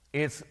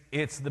 it's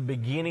the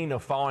beginning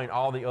of following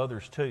all the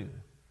others too.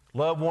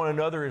 Love one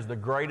another is the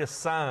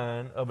greatest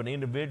sign of an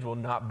individual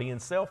not being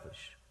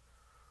selfish.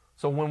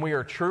 So when we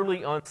are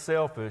truly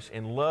unselfish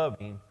and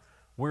loving,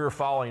 we are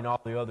following all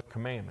the other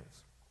commandments.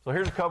 So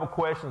here's a couple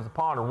questions to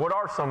ponder. What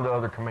are some of the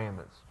other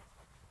commandments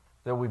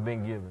that we've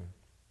been given?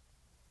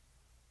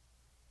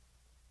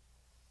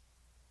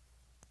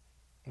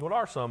 What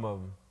are some of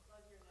them?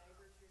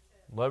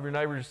 Love your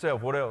neighbor as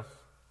yourself. What else?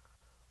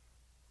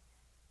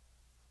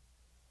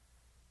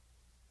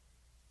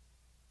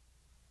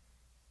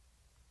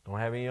 Don't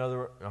have any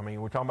other,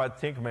 we're talking about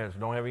the 10 Commandments.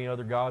 Don't have any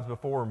other gods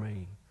before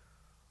me.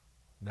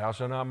 Thou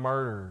shalt not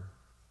murder.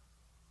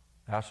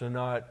 Thou shalt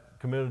not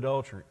commit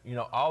adultery. You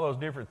know, all those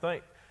different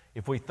things.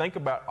 If we think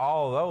about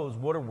all of those,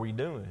 what are we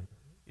doing?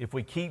 If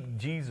we keep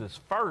Jesus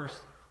first,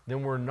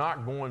 then we're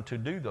not going to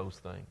do those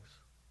things.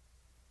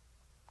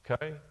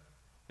 Okay?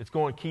 It's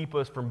going to keep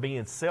us from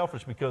being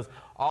selfish, because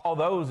all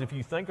those, if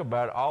you think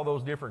about it, all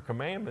those different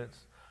commandments,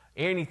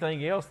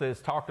 anything else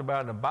that's talked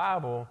about in the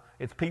Bible,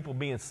 it's people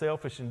being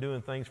selfish and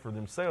doing things for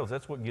themselves.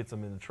 That's what gets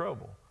them into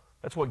trouble.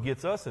 That's what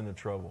gets us into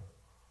trouble,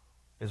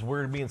 is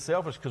we're being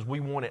selfish because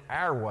we want it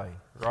our way,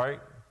 right?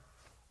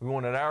 We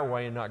want it our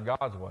way and not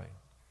God's way.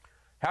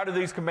 How do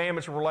these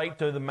commandments relate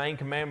to the main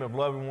commandment of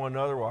loving one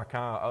another?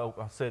 Well,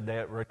 I said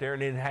that right there.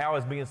 And then how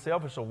is being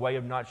selfish a way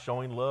of not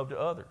showing love to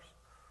others?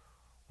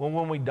 Well,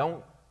 when we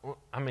don't,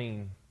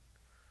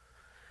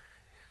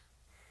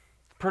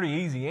 pretty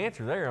easy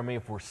answer there.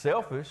 If we're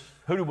selfish,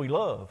 who do we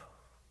love?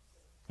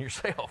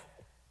 Yourself.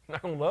 You're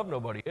not going to love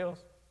nobody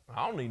else.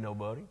 I don't need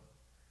nobody.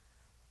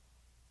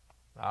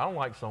 I don't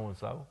like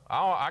so-and-so.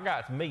 I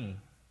got me.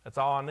 That's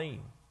all I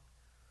need.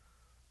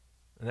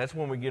 And that's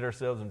when we get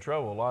ourselves in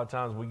trouble. A lot of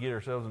times we get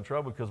ourselves in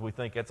trouble because we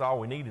think that's all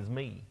we need is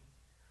me.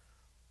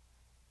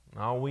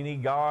 No, we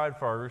need God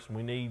first.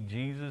 We need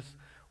Jesus.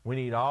 We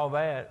need all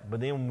that.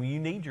 But then you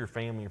need your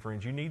family and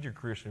friends. You need your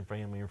Christian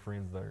family and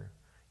friends there.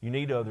 You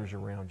need others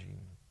around you.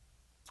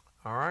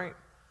 All right.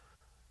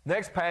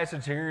 Next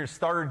passage here is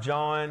 3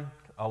 John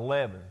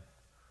 11.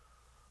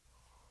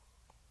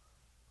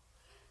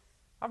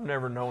 I've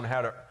never known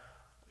how to.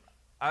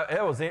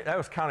 That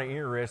was kind of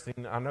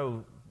interesting. I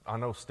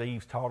know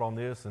Steve's taught on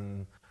this,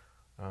 and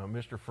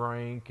Mr.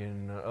 Frank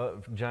and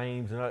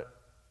James, and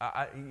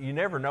you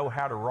never know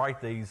how to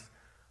write these,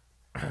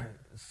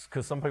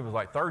 because some people's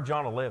like 3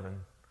 John 11.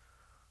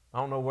 I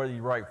don't know whether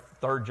you write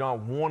 3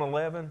 John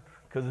 1:11,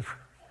 because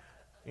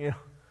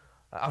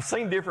I've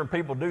seen different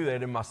people do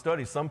that in my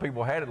studies. Some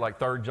people had it like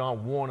 3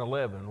 John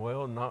 1:11.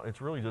 Well, no, it's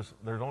really just,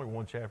 there's only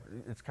one chapter.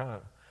 It's kind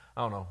of,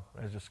 I don't know,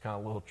 it's just kind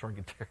of a little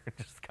trinket there. It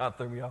just kind of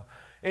threw me off.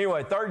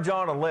 Anyway, 3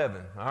 John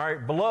 11. All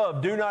right,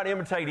 beloved, do not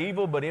imitate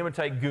evil, but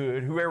imitate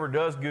good. Whoever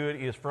does good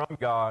is from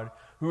God.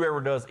 Whoever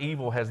does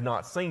evil has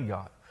not seen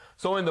God.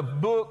 So in the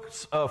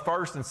books of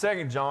 1st and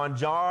 2nd John,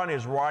 John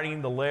is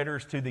writing the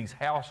letters to these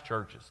house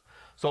churches.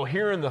 So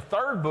here in the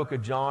 3rd book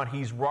of John,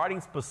 he's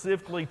writing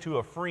specifically to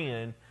a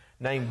friend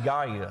named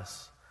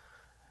Gaius.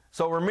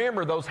 So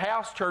remember, those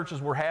house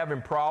churches were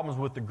having problems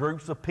with the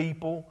groups of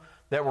people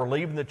that were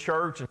leaving the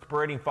church and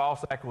spreading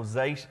false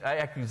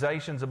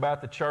accusations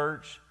about the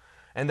church.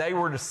 And they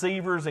were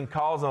deceivers and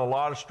causing a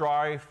lot of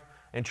strife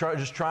and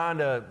just trying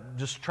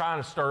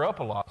to stir up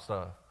a lot of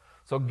stuff.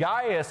 So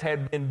Gaius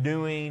had been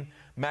doing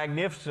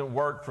magnificent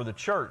work for the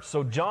church.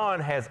 So John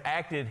has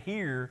acted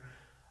here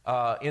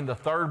in the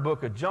 3rd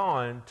book of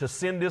John to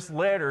send this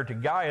letter to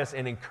Gaius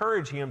and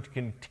encourage him to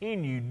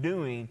continue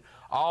doing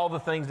all the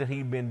things that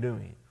he'd been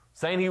doing.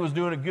 Saying he was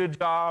doing a good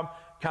job,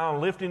 kind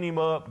of lifting him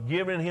up,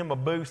 giving him a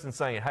boost and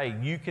saying, hey,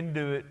 you can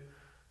do it.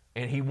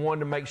 And he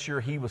wanted to make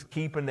sure he was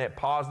keeping that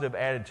positive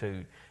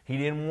attitude. He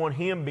didn't want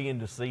him being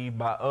deceived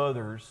by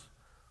others,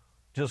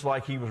 just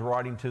like he was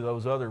writing to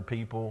those other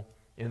people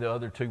in the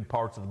other 2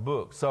 parts of the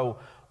book. So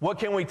what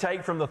can we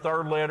take from the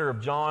 3rd letter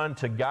of John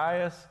to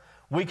Gaius?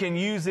 We can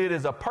use it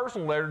as a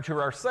personal letter to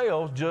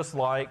ourselves, just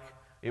like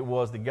it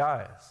was to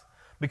Gaius.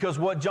 Because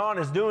what John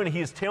is doing,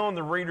 he is telling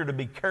the reader to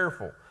be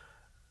careful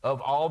of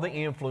all the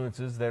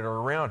influences that are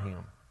around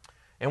him.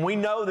 And we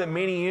know that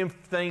many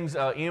things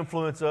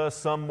influence us,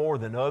 some more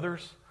than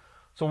others.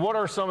 So what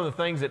are some of the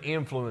things that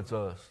influence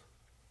us?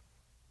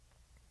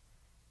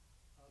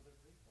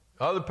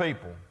 Other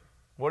people.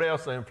 What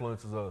else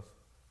influences us?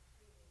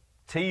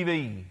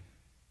 TV.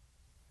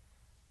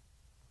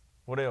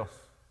 What else?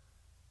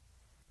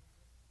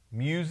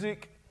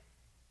 Music.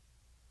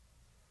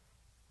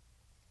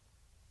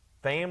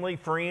 Family,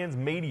 friends,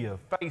 media,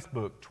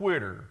 Facebook,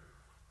 Twitter.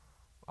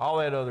 All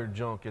that other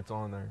junk that's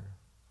on there.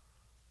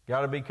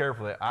 Got to be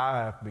careful of that. I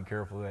have to be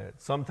careful of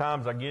that.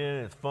 Sometimes I get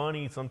in, it's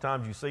funny.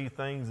 Sometimes you see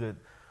things that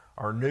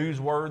are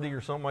newsworthy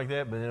or something like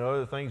that, but then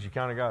other things you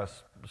kind of got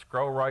to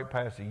scroll right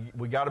past it.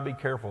 We got to be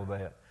careful of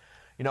that.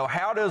 You know,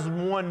 how does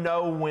one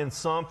know when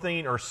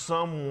something or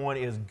someone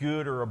is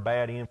good or a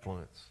bad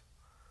influence?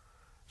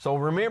 So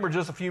remember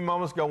just a few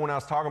moments ago when I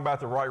was talking about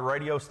the right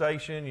radio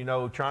station, you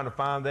know, trying to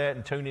find that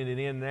and tuning it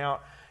in and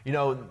out. You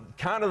know,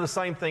 kind of the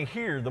same thing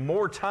here. The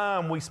more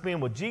time we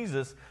spend with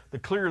Jesus, the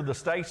clearer the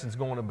station's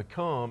going to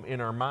become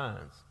in our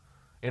minds,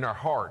 in our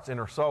hearts, in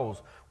our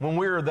souls. When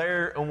we were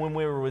there and when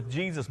we were with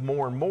Jesus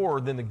more and more,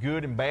 then the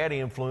good and bad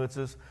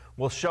influences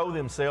will show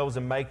themselves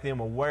and make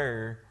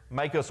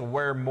us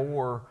aware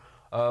more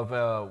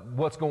of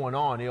what's going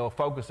on. It'll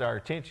focus our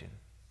attention.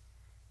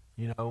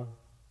 You know,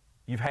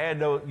 you've had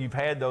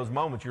those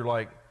moments. You're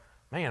like,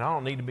 man, I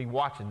don't need to be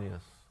watching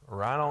this,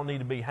 or I don't need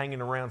to be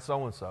hanging around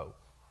so and so,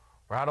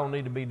 or I don't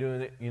need to be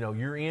doing it. You know,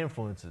 your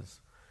influences,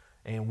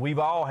 and we've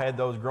all had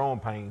those growing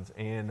pains,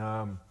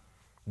 and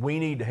we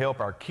need to help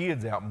our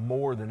kids out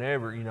more than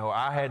ever. You know,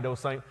 I had those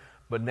same,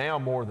 but now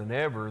more than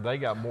ever, they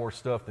got more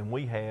stuff than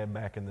we had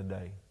back in the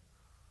day.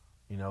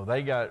 You know,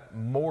 they got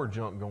more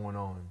junk going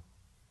on.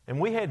 And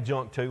we had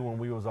junk too when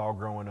we was all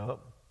growing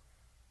up.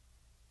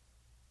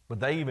 But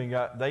they even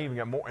got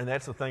more. And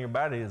that's the thing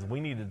about it is we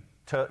need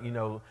to, you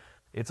know,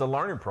 it's a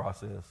learning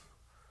process.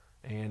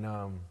 And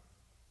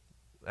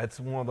that's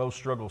one of those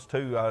struggles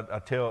too. I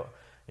tell,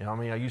 you know, I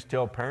mean, I used to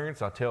tell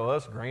parents, I tell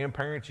us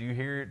grandparents, you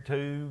hear it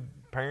too.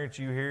 Parents,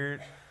 you hear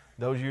it.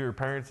 Those of you who are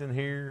parents in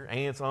here,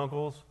 aunts,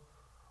 uncles.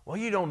 Well,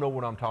 you don't know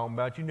what I'm talking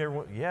about. You never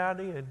went. Yeah, I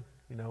did.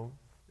 You know,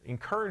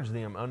 encourage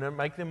them and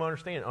make them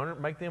understand.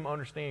 Make them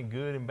understand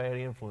good and bad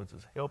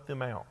influences. Help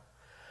them out.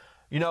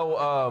 You know,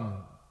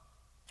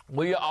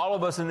 all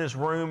of us in this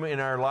room in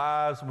our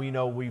lives, we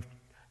know we've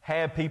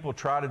had people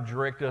try to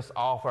direct us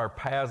off our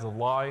paths of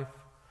life,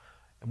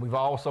 and we've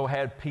also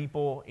had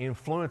people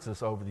influence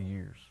us over the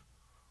years.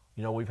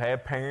 You know, we've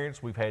had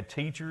parents, we've had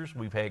teachers,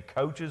 we've had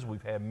coaches,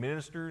 we've had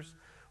ministers,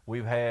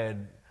 we've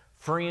had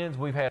friends,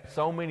 we've had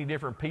so many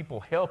different people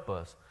help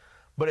us.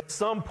 But at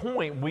some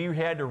point, we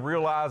had to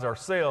realize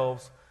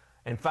ourselves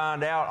and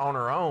find out on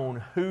our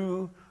own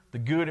who the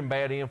good and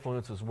bad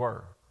influences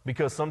were.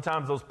 Because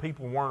sometimes those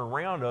people weren't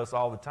around us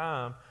all the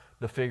time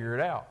to figure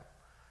it out.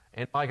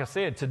 And like I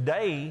said,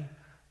 today,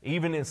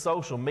 even in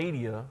social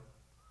media,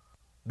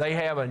 they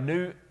have a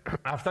new,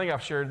 I think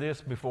I've shared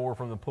this before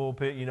from the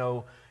pulpit, you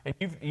know, and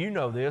you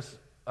know this,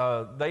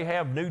 they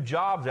have new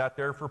jobs out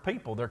there for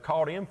people. They're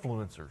called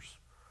influencers.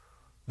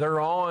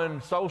 They're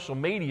on social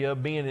media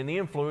being an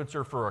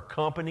influencer for a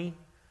company,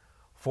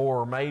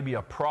 for maybe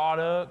a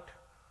product,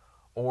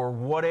 or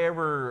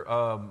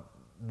whatever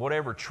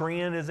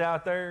trend is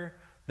out there.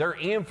 They're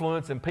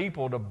influencing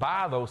people to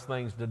buy those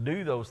things, to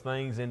do those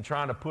things, and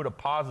trying to put a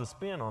positive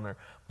spin on there.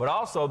 But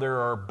also there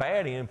are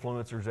bad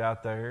influencers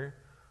out there.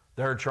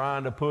 They're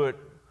trying to put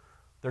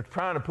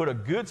a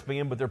good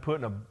spin, but they're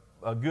putting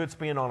a good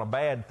spin on a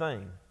bad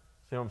thing.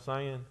 See what I'm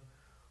saying?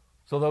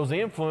 So those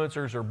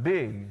influencers are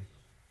big.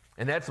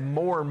 And that's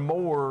more and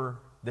more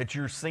that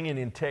you're seeing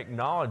in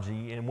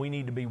technology, and we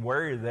need to be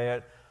wary of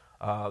that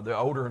the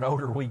older and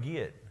older we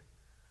get.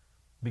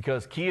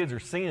 Because kids are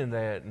seeing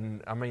that,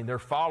 and I mean, they're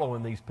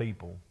following these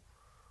people.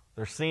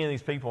 They're seeing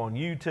these people on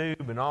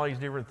YouTube and all these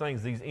different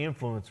things, these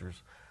influencers.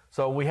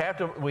 So we have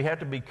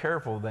to be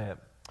careful of that.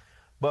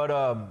 But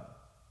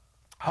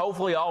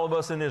hopefully all of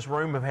us in this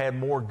room have had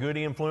more good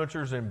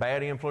influencers than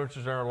bad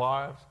influencers in our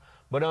lives.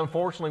 But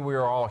unfortunately, we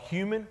are all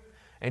human.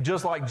 And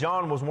just like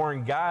John was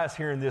warning guys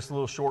here in this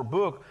little short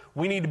book,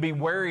 we need to be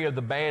wary of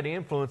the bad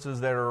influences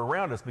that are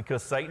around us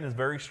because Satan is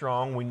very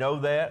strong. We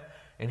know that,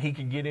 and he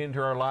can get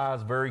into our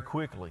lives very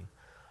quickly.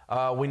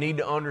 We need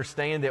to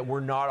understand that we're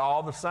not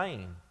all the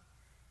same.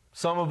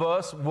 Some of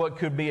us, what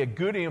could be a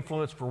good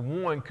influence for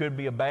one could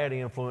be a bad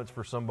influence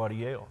for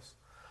somebody else.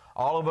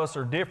 All of us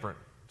are different.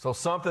 So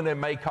something that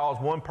may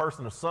cause one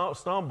person to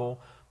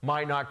stumble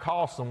might not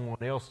cause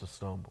someone else to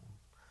stumble.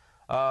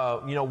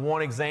 You know,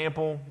 one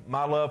example,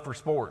 my love for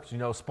sports. You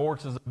know,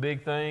 sports is a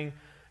big thing.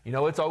 You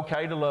know, it's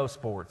okay to love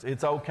sports.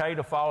 It's okay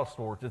to follow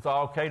sports. It's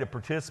okay to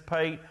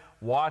participate,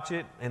 watch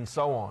it, and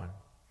so on.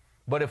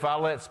 But if I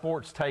let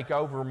sports take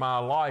over my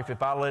life,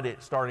 if I let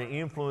it start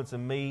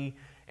influencing me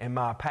and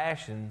my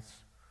passions,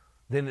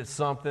 then it's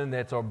something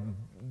that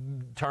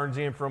turns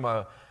in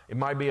from it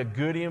might be a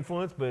good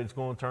influence, but it's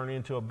going to turn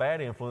into a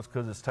bad influence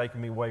because it's taking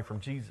me away from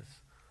Jesus.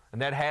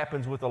 And that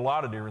happens with a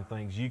lot of different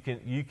things. You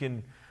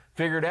can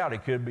figure it out.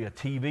 It could be a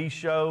TV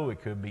show.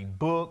 It could be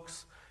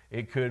books.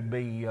 It could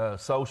be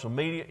social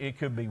media. It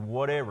could be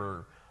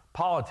whatever,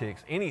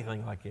 politics,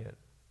 anything like that.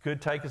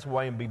 Could take us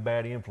away and be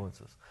bad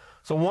influences.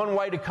 So one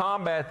way to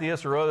combat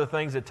this or other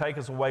things that take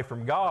us away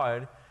from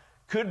God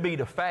could be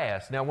to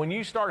fast. Now, when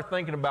you start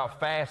thinking about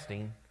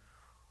fasting,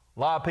 a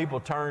lot of people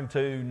turn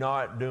to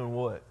not doing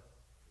what?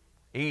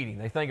 Eating.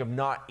 They think of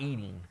not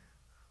eating,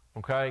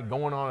 okay?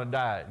 Going on a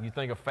diet. You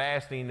think of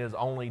fasting as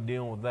only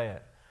dealing with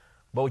that.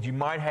 But you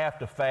might have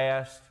to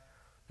fast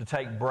to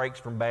take breaks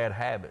from bad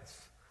habits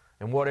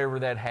and whatever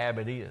that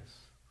habit is.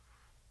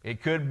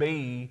 It could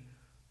be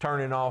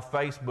turning off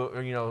Facebook,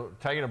 or, you know,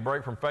 taking a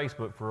break from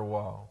Facebook for a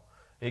while.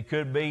 It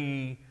could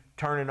be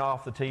turning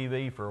off the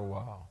TV for a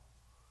while.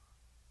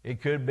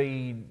 It could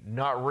be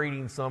not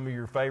reading some of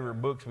your favorite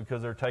books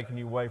because they're taking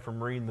you away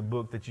from reading the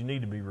book that you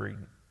need to be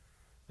reading.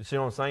 You see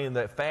what I'm saying?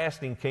 That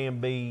fasting can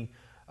be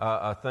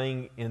a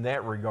thing in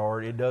that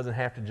regard. It doesn't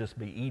have to just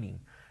be eating.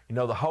 You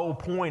know, the whole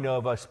point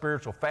of a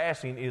spiritual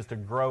fasting is to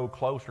grow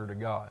closer to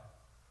God.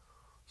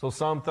 So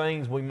some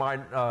things we might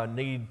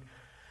only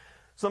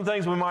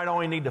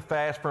need to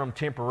fast from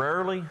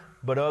temporarily,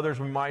 but others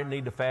we might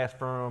need to fast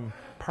from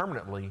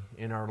permanently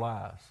in our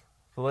lives.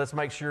 So let's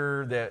make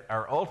sure that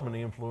our ultimate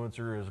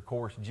influencer is, of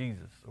course,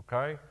 Jesus,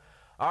 okay?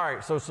 All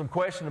right, so some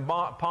questions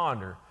to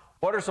ponder.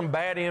 What are some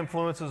bad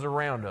influences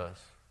around us?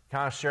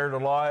 Kind of shared a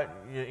lot.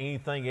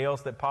 Anything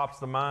else that pops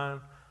to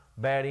mind?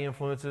 Bad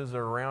influences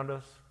are around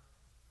us?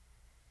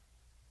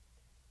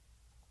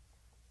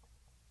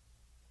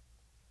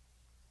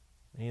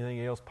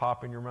 Anything else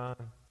pop in your mind?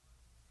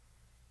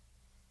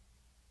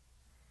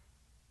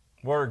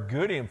 What are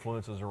good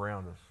influences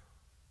around us?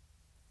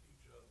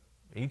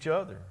 Each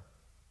other.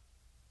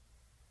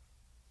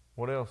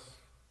 What else?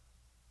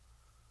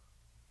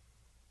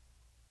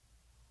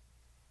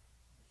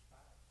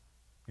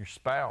 Your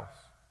spouse.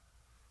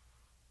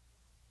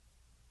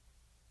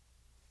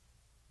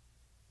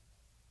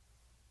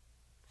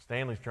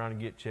 Stanley's trying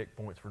to get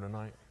checkpoints for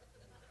tonight.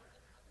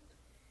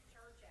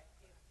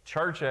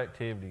 Church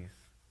activities.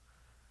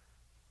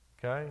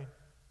 Okay?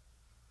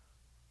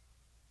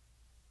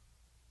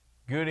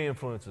 Good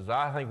influences.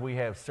 I think we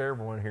have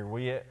several in here.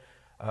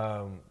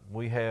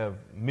 We have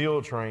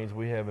meal trains.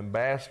 We have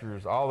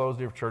ambassadors. All those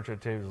different church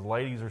activities.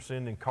 Ladies are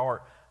sending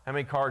cards. How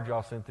many cards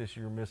y'all sent this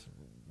year, Miss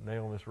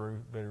Nail, Miss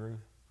Ruth, Betty Ruth?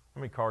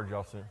 How many cards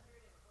y'all sent?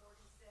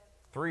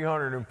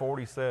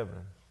 347.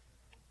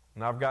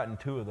 And I've gotten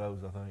 2 of those,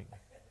 I think.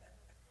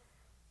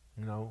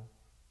 You know,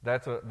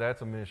 that's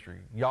a ministry.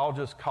 Y'all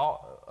just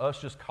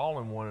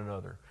calling one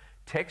another,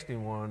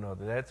 texting one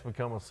another. That's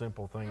become a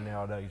simple thing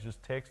nowadays.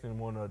 Just texting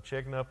one another,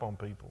 checking up on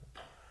people.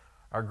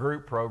 Our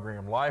group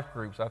program, life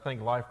groups. I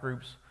think life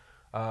groups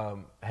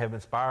have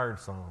inspired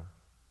some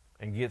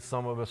and get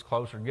some of us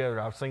closer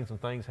together. I've seen some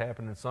things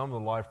happen in some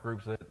of the life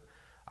groups that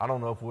I don't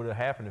know if would have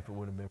happened if it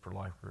would have been for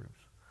life groups.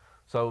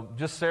 So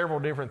just several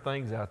different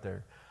things out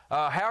there.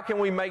 How can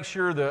we make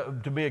sure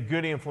to be a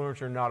good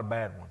influencer and not a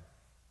bad one?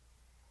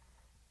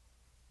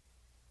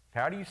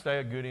 How do you stay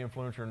a good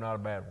influencer and not a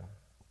bad one?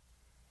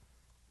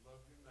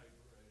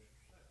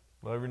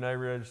 Love your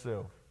neighbor as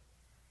yourself.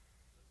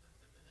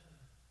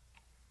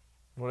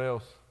 What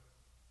else?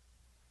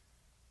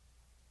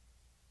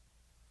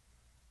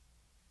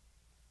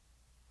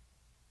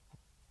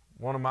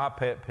 One of my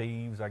pet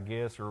peeves, I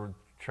guess, are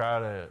try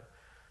to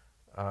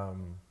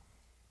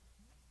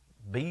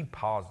be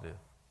positive,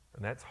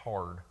 and that's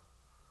hard.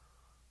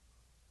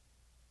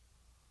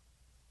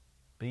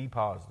 Be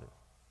positive.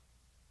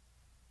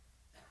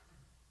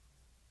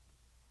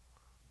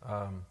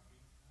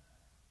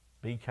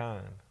 Be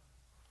kind.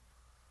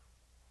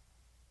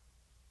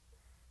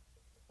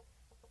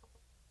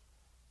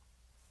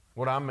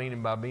 What I'm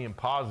meaning by being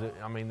positive,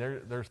 I mean,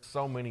 there's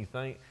so many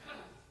things.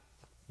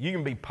 You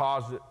can be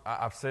positive.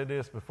 I've said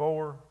this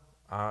before.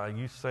 I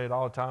used to say it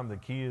all the time to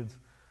kids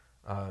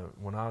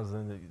when I was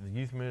in the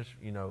youth ministry.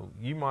 You know,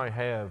 you might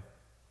have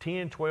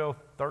 10, 12,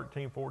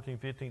 13, 14,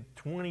 15,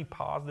 20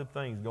 positive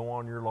things go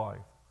on in your life.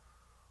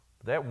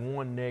 But that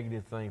one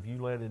negative thing, if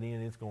you let it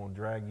in, it's going to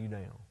drag you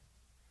down.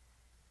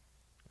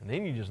 And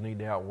then you just need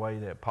to outweigh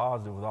that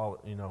positive with all,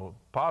 you know,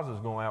 positive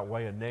is going to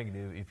outweigh a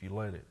negative if you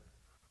let it.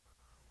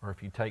 Or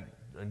if you take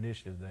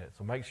initiative to that.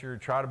 So make sure,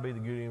 try to be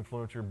the good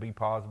influencer, be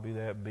positive, be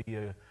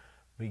that,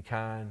 be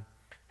kind.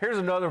 Here's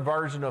another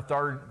version of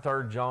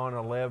 3 John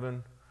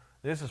 11.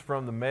 This is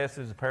from the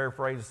Message, the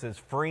paraphrase. It says,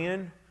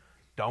 friend,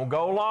 don't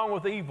go along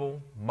with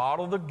evil.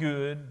 Model the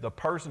good. The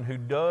person who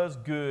does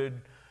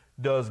good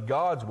does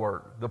God's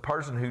work. The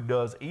person who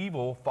does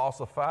evil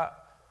falsifies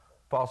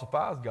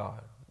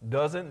God.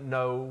 Doesn't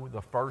know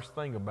the first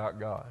thing about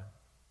God.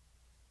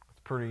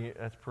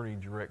 That's pretty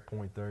direct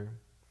point there.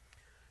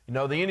 You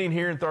know, the ending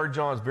here in 3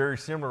 John is very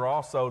similar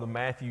also to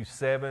Matthew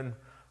 7,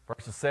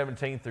 verses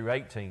 17 through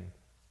 18.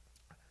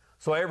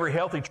 So every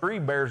healthy tree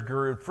bears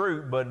good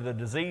fruit, but the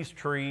diseased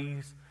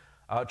tree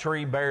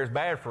bears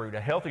bad fruit. A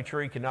healthy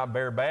tree cannot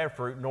bear bad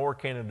fruit, nor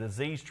can a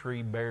diseased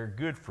tree bear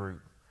good fruit.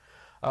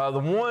 The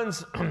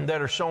ones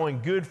that are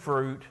showing good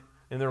fruit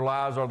in their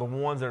lives are the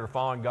ones that are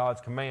following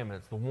God's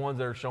commandments. The ones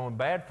that are showing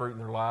bad fruit in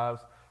their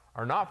lives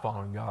are not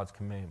following God's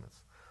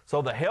commandments.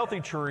 So the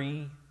healthy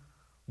tree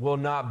will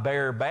not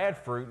bear bad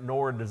fruit,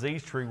 nor a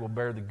diseased tree will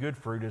bear the good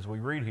fruit, as we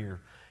read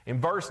here.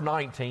 In verse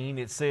 19,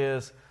 it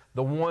says,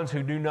 the ones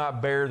who do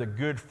not bear the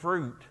good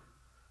fruit,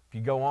 if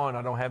you go on,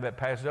 I don't have that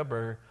passage up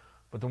there,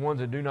 but the ones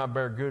that do not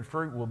bear good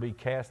fruit will be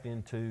cast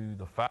into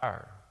the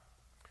fire.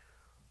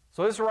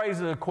 So this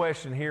raises a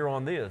question here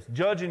on this.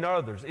 Judging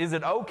others. Is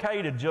it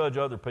okay to judge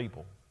other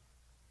people?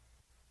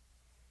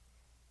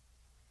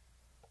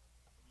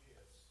 Yes.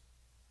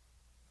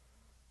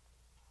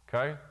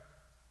 Okay?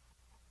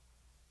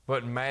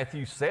 But in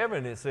Matthew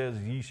 7, it says,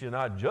 ye should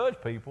not judge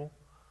people.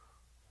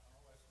 No,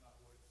 that's not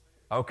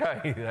what it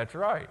says. Okay, that's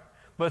right.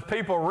 But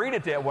people read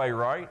it that way,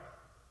 right?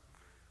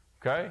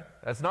 Okay?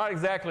 That's not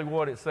exactly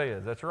what it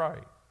says. That's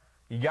right.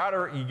 You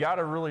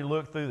gotta really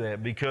look through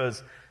that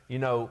because, you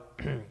know,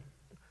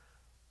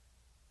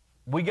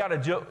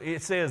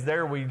 it says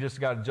there we just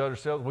got to judge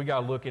ourselves. We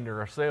got to look into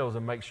ourselves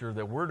and make sure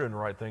that we're doing the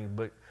right things.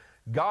 But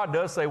God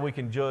does say we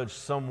can judge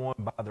someone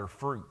by their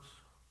fruits.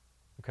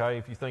 Okay,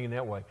 if you're thinking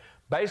that way.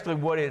 Basically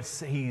what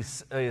it's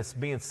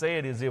being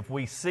said is if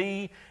we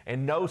see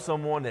and know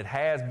someone that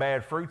has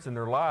bad fruits in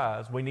their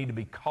lives, we need to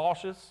be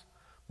cautious,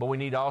 but we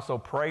need to also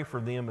pray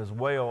for them as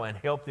well and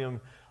help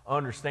them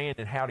understand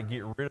how to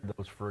get rid of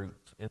those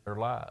fruits in their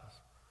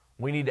lives.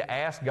 We need to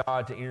ask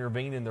God to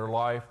intervene in their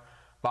life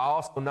by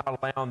also not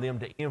allowing them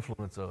to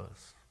influence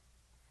us.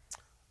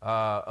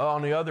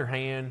 On the other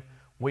hand,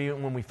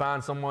 when we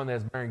find someone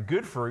that's bearing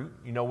good fruit,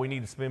 you know, we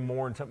need to spend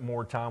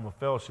more time with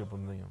fellowship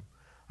with them.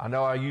 I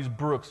know I use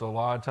Brooks a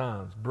lot of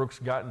times. Brooks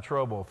got in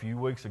trouble a few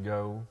weeks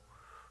ago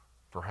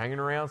for hanging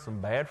around some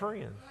bad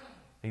friends.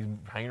 He's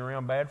hanging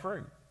around bad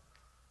fruit.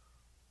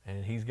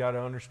 And he's got to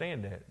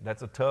understand that.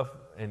 That's a tough,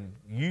 and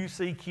you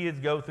see kids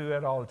go through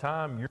that all the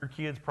time. Your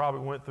kids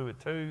probably went through it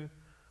too.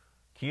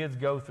 Kids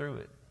go through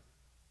it.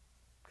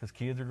 Because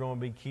kids are going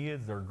to be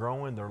kids. They're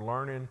growing. They're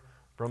learning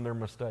from their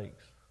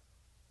mistakes.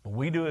 But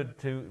we do it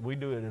too. We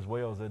do it as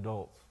well as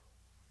adults.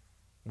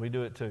 We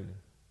do it too.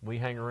 We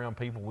hang around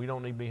people we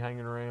don't need to be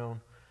hanging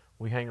around.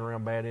 We hang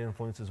around bad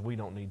influences we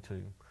don't need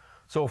to.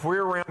 So if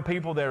we're around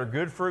people that are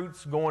good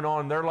fruits going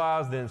on in their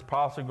lives, then it's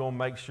possibly going to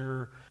make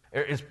sure,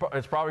 it's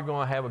probably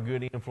going to have a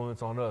good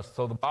influence on us.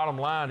 So the bottom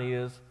line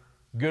is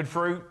good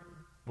fruit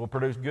will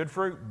produce good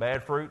fruit.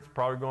 Bad fruit is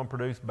probably going to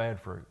produce bad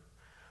fruit.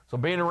 So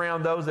being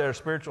around those that are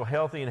spiritual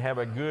healthy and have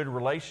a good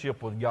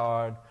relationship with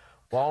God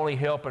will only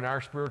help in our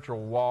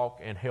spiritual walk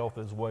and health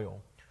as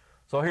well.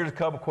 So here's a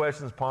couple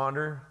questions to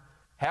ponder.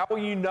 How will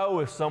you know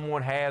if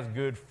someone has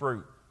good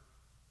fruit?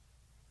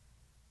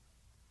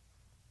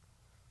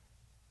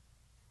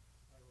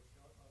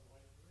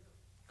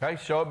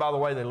 Okay, show it by the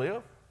way they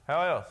live.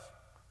 How else?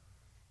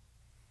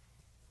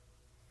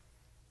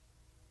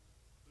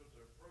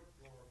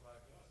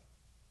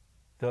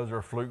 Does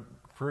their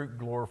fruit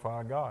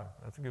glorify God?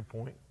 That's a good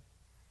point.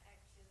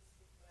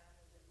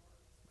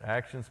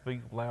 Actions speak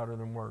louder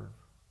than words.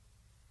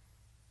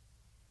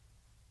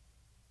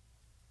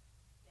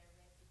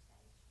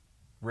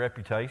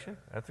 Reputation,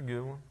 that's a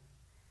good one.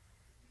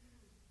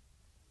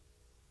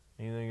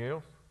 Anything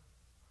else?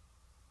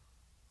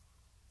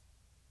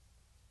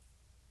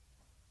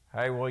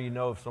 How will you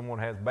know if someone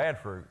has bad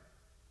fruit?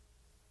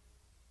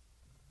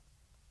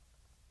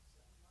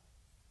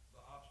 The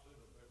opposite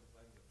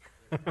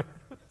of everything.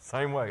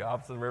 Same way,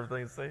 opposite of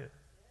everything said.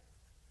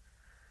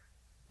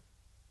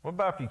 What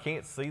about if you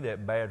can't see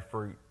that bad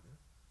fruit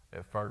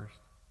at first?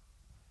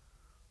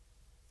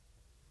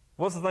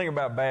 What's the thing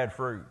about bad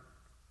fruit?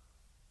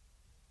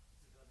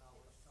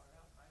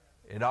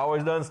 It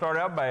always doesn't start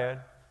out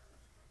bad.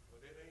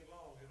 But it ain't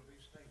long, it'll be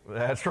stinking.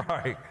 That's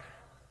right.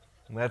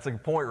 And that's a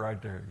point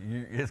right there.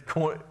 It's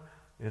going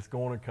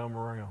to come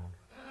around.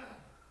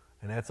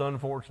 And that's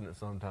unfortunate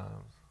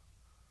sometimes.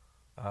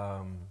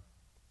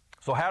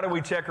 So how do we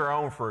check our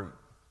own fruit?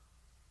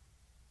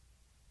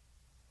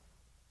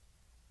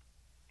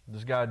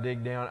 Just got to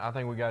dig down. I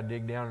think we got to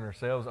dig down in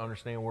ourselves,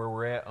 understand where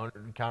we're at, kind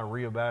of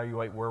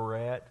reevaluate where we're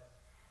at,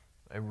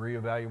 and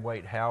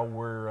reevaluate how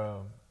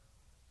we're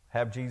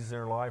have Jesus in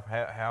our life,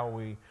 how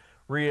we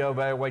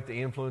reevaluate the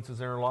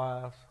influences in our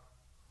lives,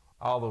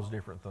 all those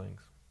different things.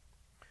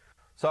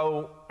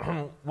 So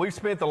we've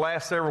spent the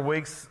last several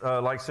weeks,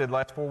 like I said,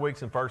 last 4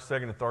 weeks in 1st,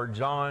 2nd, and 3rd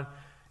John,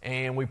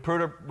 and we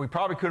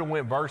probably could have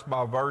went verse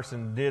by verse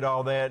and did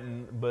all that,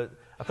 but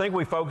I think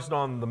we focused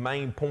on the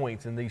main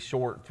points in these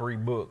short 3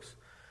 books.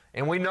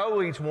 And we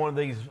knew each one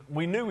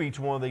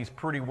of these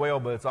pretty well,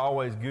 but it's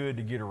always good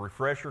to get a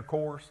refresher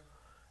course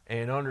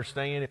and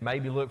understand it,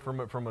 maybe look from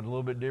it from a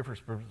little bit different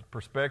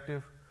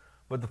perspective.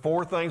 But the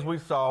 4 things we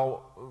saw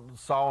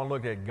and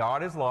looked at: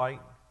 God is light,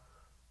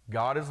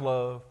 God is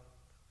love,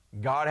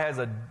 God has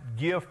a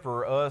gift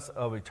for us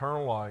of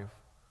eternal life,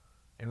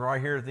 and right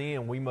here at the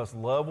end, we must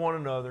love one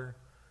another,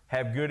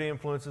 have good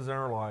influences in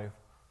our life,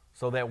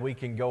 so that we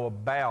can go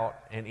about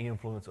and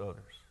influence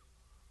others.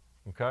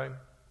 Okay?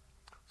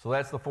 So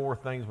that's the 4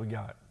 things we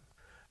got.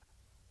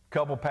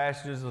 Couple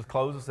passages to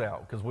close us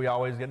out, because we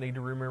always need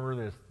to remember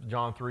this.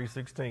 John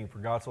 3:16, for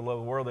God so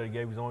loved the world that he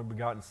gave his only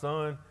begotten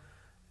Son,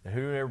 and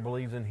whoever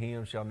believes in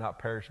him shall not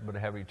perish but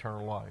have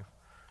eternal life.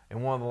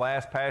 And one of the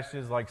last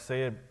passages, like I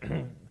said,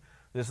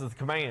 this is the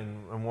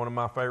command, and one of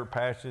my favorite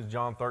passages,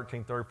 John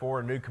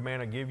 13:34, a new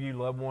command I give you,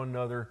 love one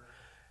another.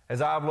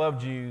 As I've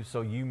loved you,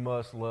 so you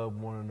must love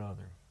one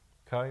another.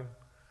 Okay?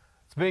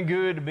 It's been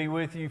good to be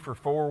with you for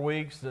 4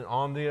 weeks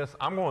on this.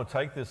 I'm going to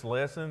take this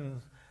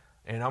lesson,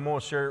 and I'm going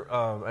to share,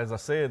 as I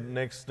said,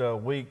 next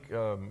week,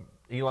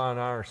 Eli and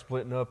I are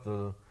splitting up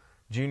the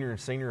junior and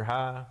senior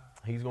high.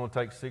 He's going to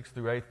take 6th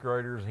through 8th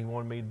graders. He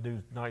wanted me to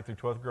do 9th through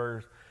 12th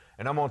graders.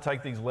 And I'm going to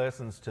take these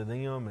lessons to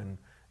them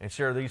and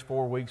share these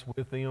 4 weeks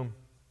with them,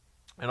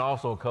 and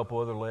also a couple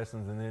other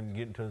lessons, and then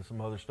get into some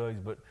other studies.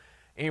 But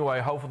anyway,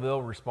 hopefully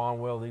they'll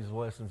respond well to these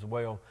lessons as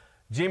well.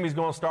 Jimmy's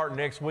going to start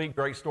next week,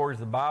 Great Stories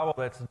of the Bible.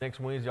 That's next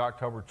Wednesday,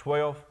 October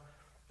 12th.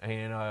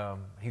 And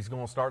he's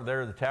going to start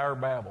there at the Tower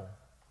of Babel.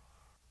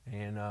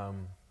 And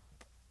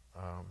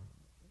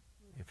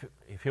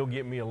if he'll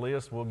get me a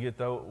list, we'll get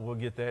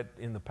that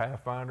in the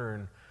Pathfinder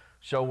and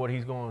show what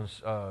he's going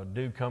to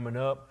do coming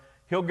up.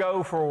 He'll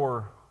go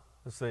for,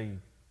 let's see,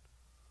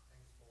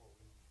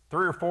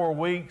 3 or 4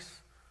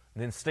 weeks.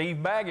 And then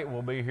Steve Baggett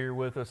will be here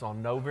with us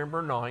on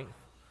November 9th.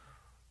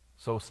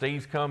 So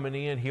Steve's coming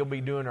in. He'll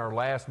be doing our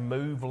last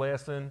move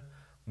lesson,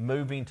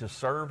 moving to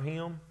serve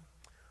him.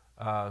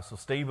 So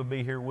Steve will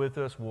be here with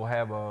us. We'll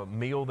have a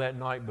meal that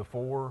night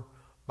before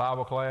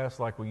Bible class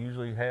like we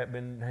usually have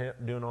been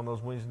doing on those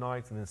Wednesday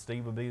nights, and then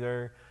Steve will be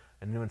there.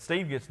 And then when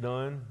Steve gets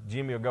done,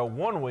 Jimmy will go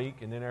 1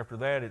 week, and then after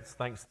that it's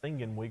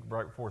Thanksgiving week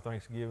right before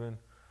Thanksgiving,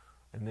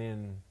 and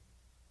then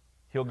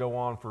he'll go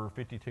on for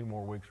 52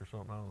 more weeks or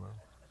something.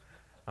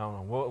 I don't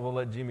know. We'll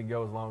let Jimmy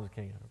go as long as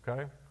he can,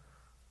 okay?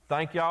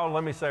 Thank y'all.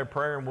 Let me say a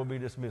prayer and we'll be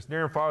dismissed.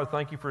 Dear Father,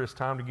 thank you for this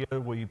time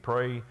together. We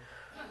pray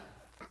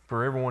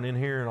for everyone in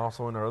here and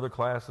also in our other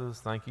classes.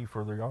 Thank you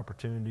for the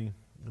opportunity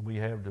that we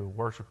have to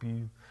worship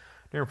you.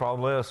 Dear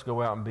Father, let us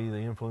go out and be the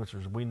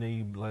influencers we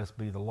need. Let us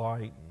be the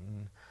light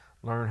and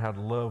learn how to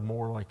love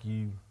more like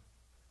you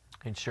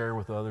and share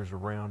with others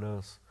around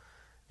us.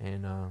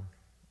 And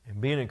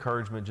be an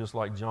encouragement just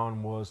like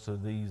John was to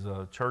these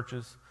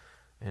churches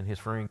and his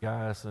friend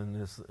Gaius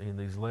in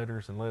these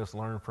letters, and let us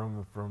learn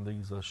from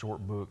these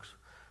short books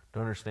to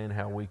understand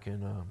how we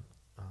can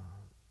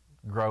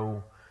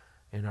grow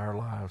in our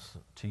lives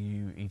to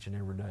you each and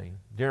every day.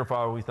 Dear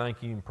Father, we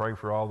thank you and pray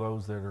for all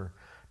those that are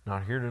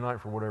not here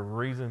tonight for whatever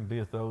reason, be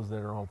with those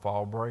that are on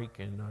fall break,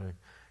 and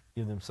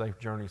give them safe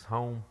journeys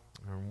home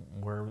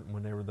or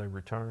whenever they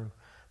return.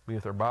 Be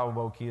with our Bible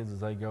Bowl kids as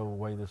they go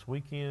away this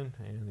weekend,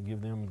 and give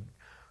them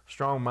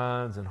strong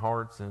minds and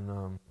hearts,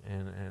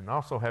 and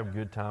also have a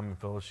good time and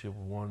fellowship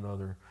with one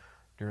another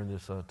during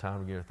this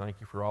time together.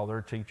 Thank you for all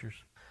their teachers.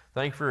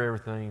 Thank you for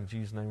everything. In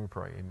Jesus' name we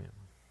pray. Amen.